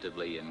of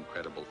relatively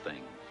incredible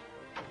things.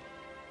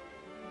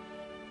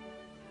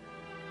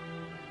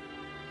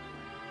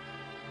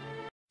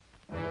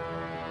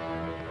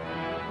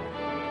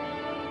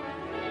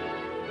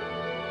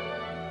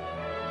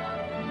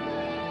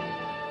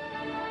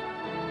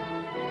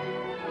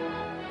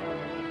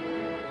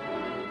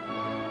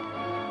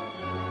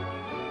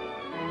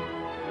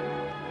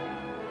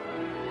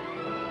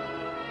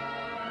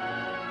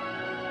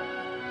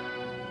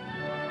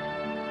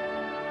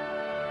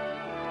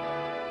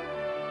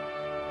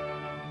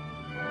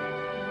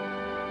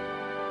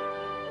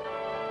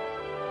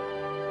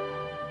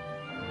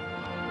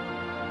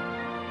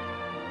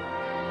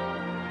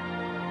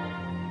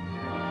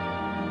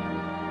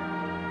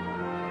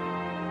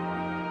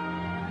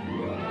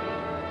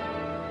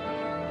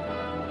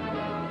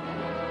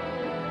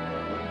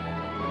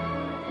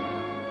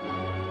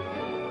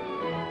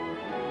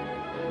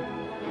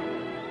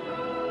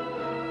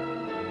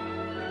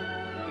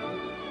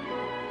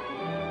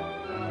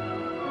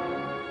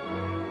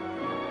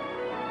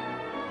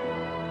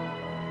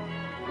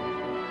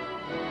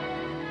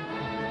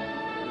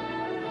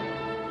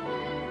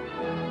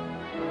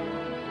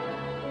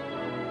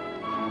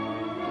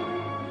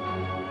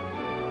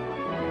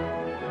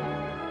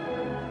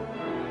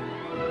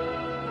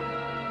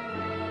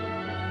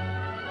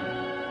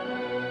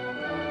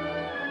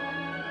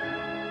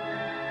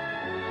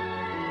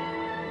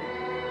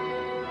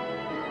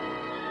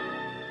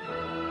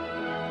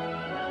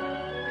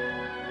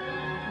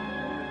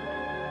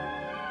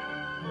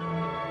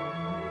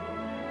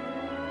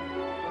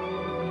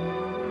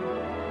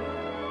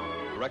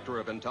 Director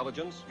of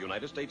Intelligence,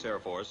 United States Air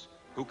Force,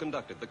 who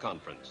conducted the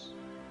conference.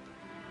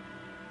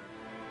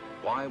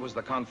 Why was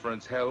the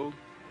conference held?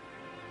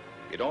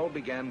 It all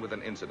began with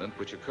an incident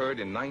which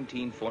occurred in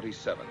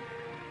 1947.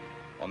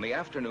 On the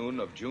afternoon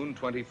of June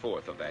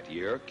 24th of that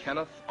year,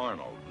 Kenneth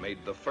Arnold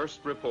made the first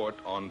report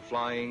on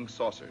flying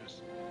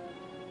saucers.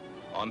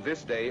 On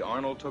this day,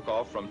 Arnold took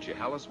off from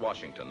Chehalis,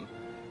 Washington,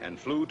 and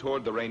flew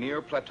toward the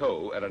Rainier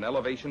Plateau at an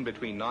elevation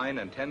between 9,000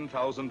 and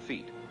 10,000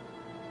 feet.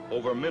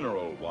 Over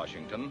Mineral,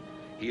 Washington,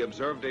 he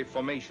observed a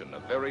formation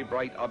of very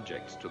bright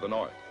objects to the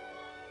north.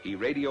 He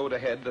radioed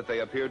ahead that they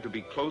appeared to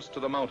be close to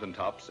the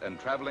mountaintops and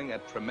traveling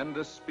at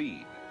tremendous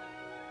speed.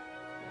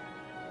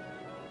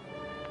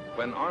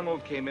 When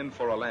Arnold came in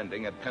for a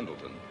landing at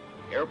Pendleton,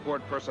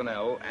 airport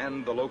personnel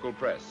and the local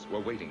press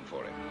were waiting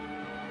for him.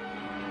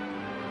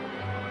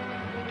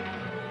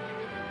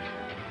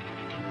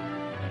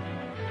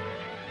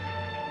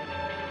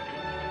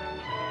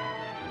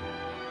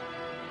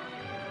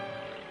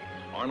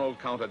 Arnold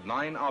counted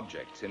 9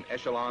 objects in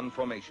echelon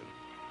formation.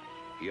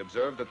 He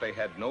observed that they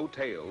had no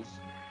tails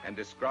and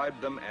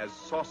described them as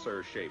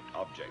saucer-shaped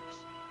objects.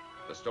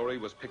 The story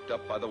was picked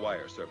up by the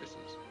wire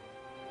services.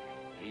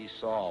 He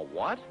saw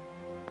what?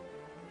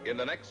 In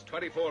the next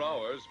 24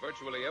 hours,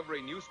 virtually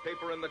every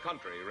newspaper in the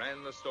country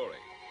ran the story.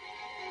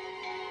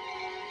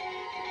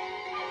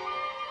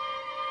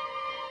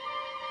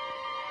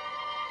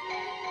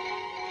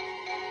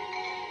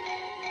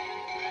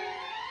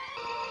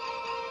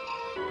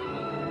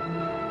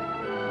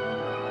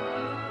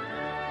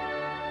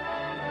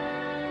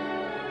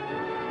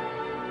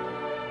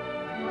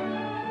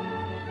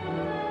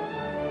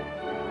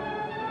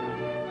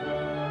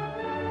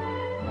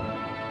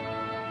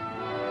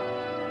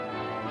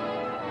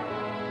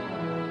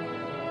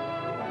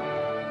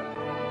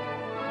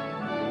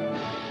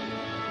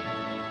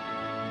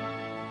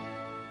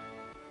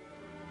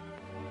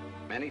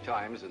 Many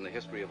times in the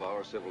history of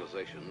our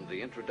civilization,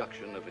 the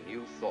introduction of a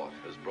new thought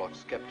has brought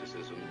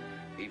skepticism,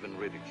 even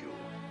ridicule.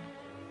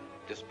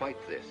 Despite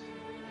this,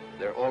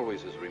 there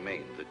always has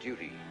remained the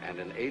duty and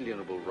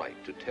inalienable right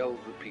to tell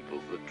the people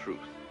the truth.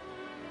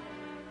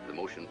 The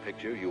motion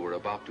picture you are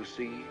about to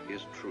see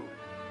is true.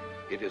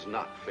 It is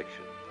not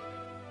fiction.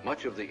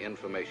 Much of the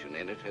information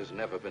in it has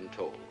never been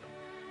told.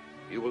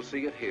 You will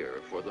see it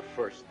here for the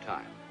first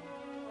time.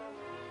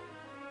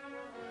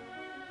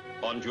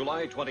 On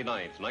July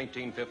 29th,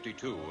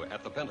 1952,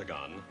 at the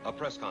Pentagon, a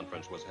press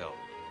conference was held.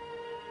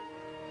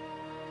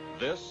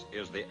 This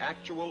is the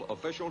actual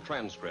official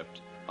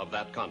transcript of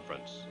that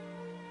conference.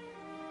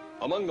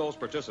 Among those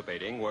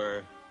participating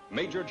were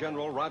Major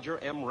General Roger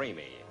M.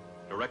 Ramey,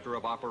 Director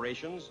of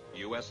Operations,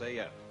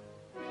 USAF,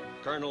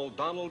 Colonel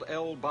Donald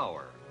L.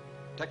 Bauer,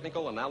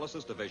 Technical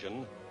Analysis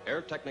Division,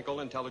 Air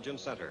Technical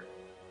Intelligence Center,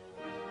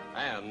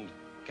 and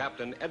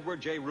Captain Edward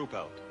J.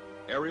 Ruppelt,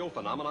 Aerial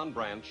Phenomenon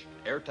Branch,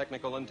 Air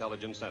Technical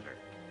Intelligence Center.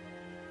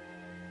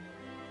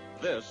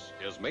 This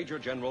is Major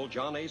General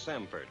John A.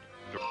 Samford.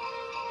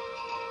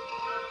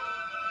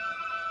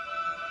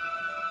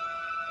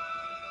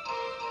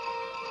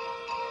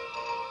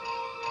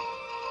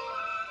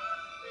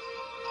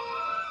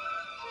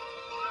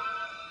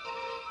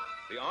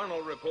 The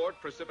Arnold report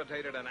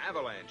precipitated an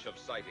avalanche of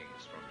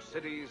sightings from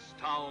cities,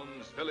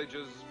 towns,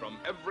 villages, from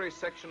every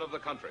section of the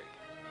country.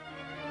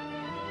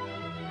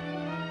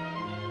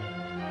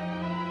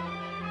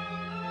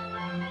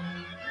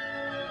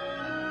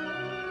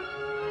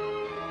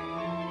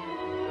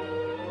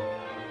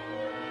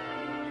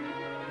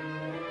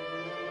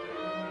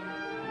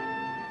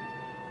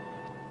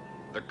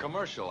 The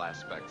commercial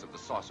aspects of the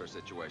saucer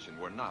situation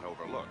were not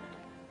overlooked.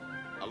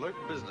 Alert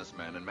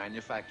businessmen and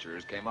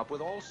manufacturers came up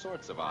with all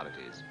sorts of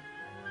oddities.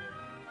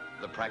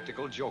 The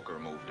practical joker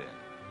moved in.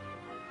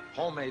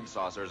 Homemade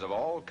saucers of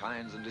all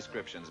kinds and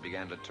descriptions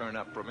began to turn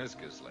up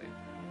promiscuously.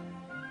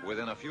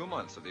 Within a few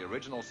months of the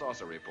original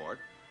saucer report,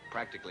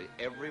 practically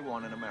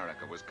everyone in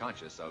America was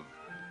conscious of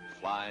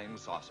flying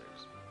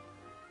saucers.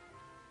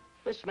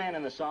 This man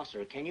in the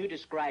saucer, can you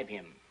describe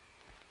him?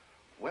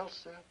 Well,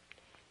 sir,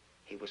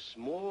 he was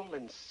small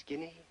and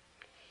skinny.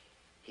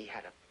 He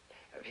had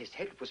his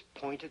head was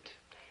pointed,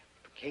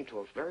 came to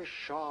a very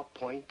sharp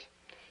point.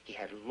 He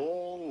had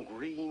long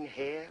green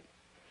hair.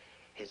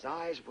 His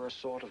eyes were a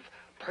sort of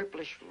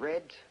purplish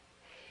red.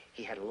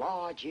 He had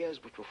large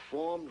ears which were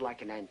formed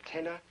like an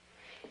antenna.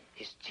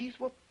 His teeth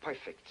were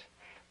perfect,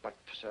 but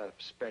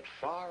spread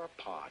far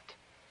apart.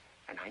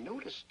 And I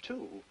noticed,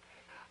 too,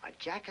 a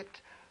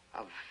jacket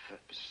of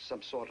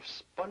some sort of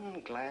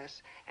spun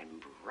glass and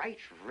bright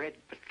red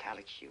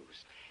metallic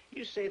shoes.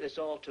 You say this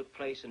all took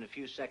place in a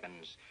few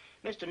seconds.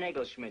 Mr.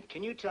 Nagelschmidt,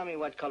 can you tell me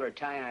what color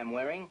tie I'm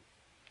wearing?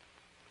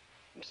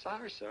 I'm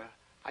sorry, sir.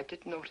 I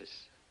didn't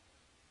notice.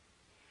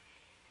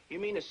 You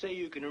mean to say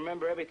you can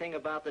remember everything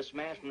about this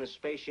man from the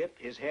spaceship,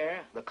 his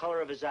hair, the color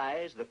of his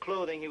eyes, the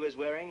clothing he was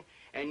wearing,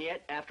 and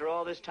yet, after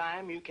all this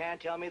time, you can't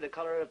tell me the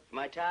color of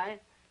my tie?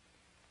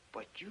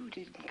 But you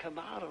didn't come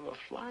out of a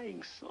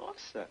flying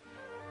saucer.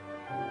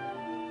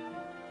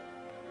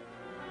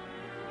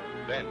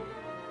 Then,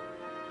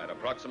 At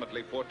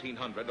approximately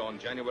 1400 on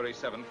January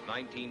 7th,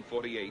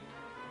 1948,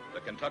 the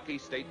Kentucky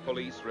State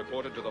Police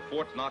reported to the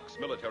Fort Knox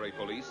Military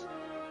Police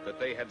that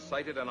they had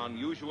sighted an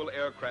unusual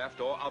aircraft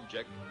or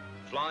object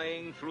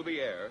flying through the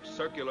air,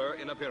 circular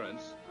in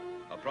appearance,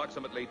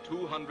 approximately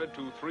 200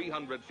 to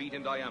 300 feet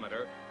in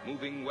diameter,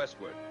 moving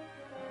westward.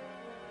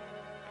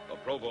 The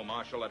provost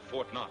marshal at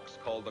Fort Knox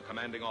called the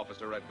commanding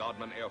officer at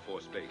Godman Air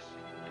Force Base.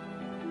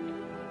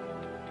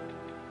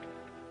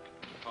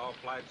 Call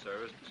Flight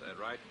Service at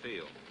Wright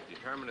Field.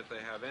 Determine if they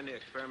have any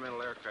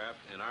experimental aircraft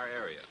in our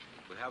area.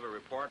 We have a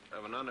report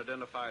of an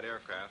unidentified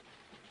aircraft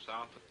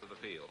south of the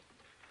field.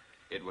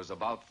 It was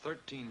about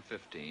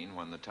 13:15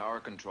 when the tower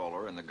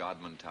controller in the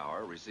Godman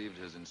Tower received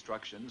his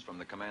instructions from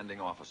the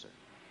commanding officer.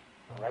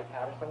 Right,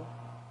 Patterson?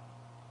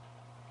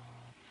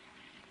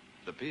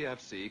 The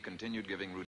PFC continued giving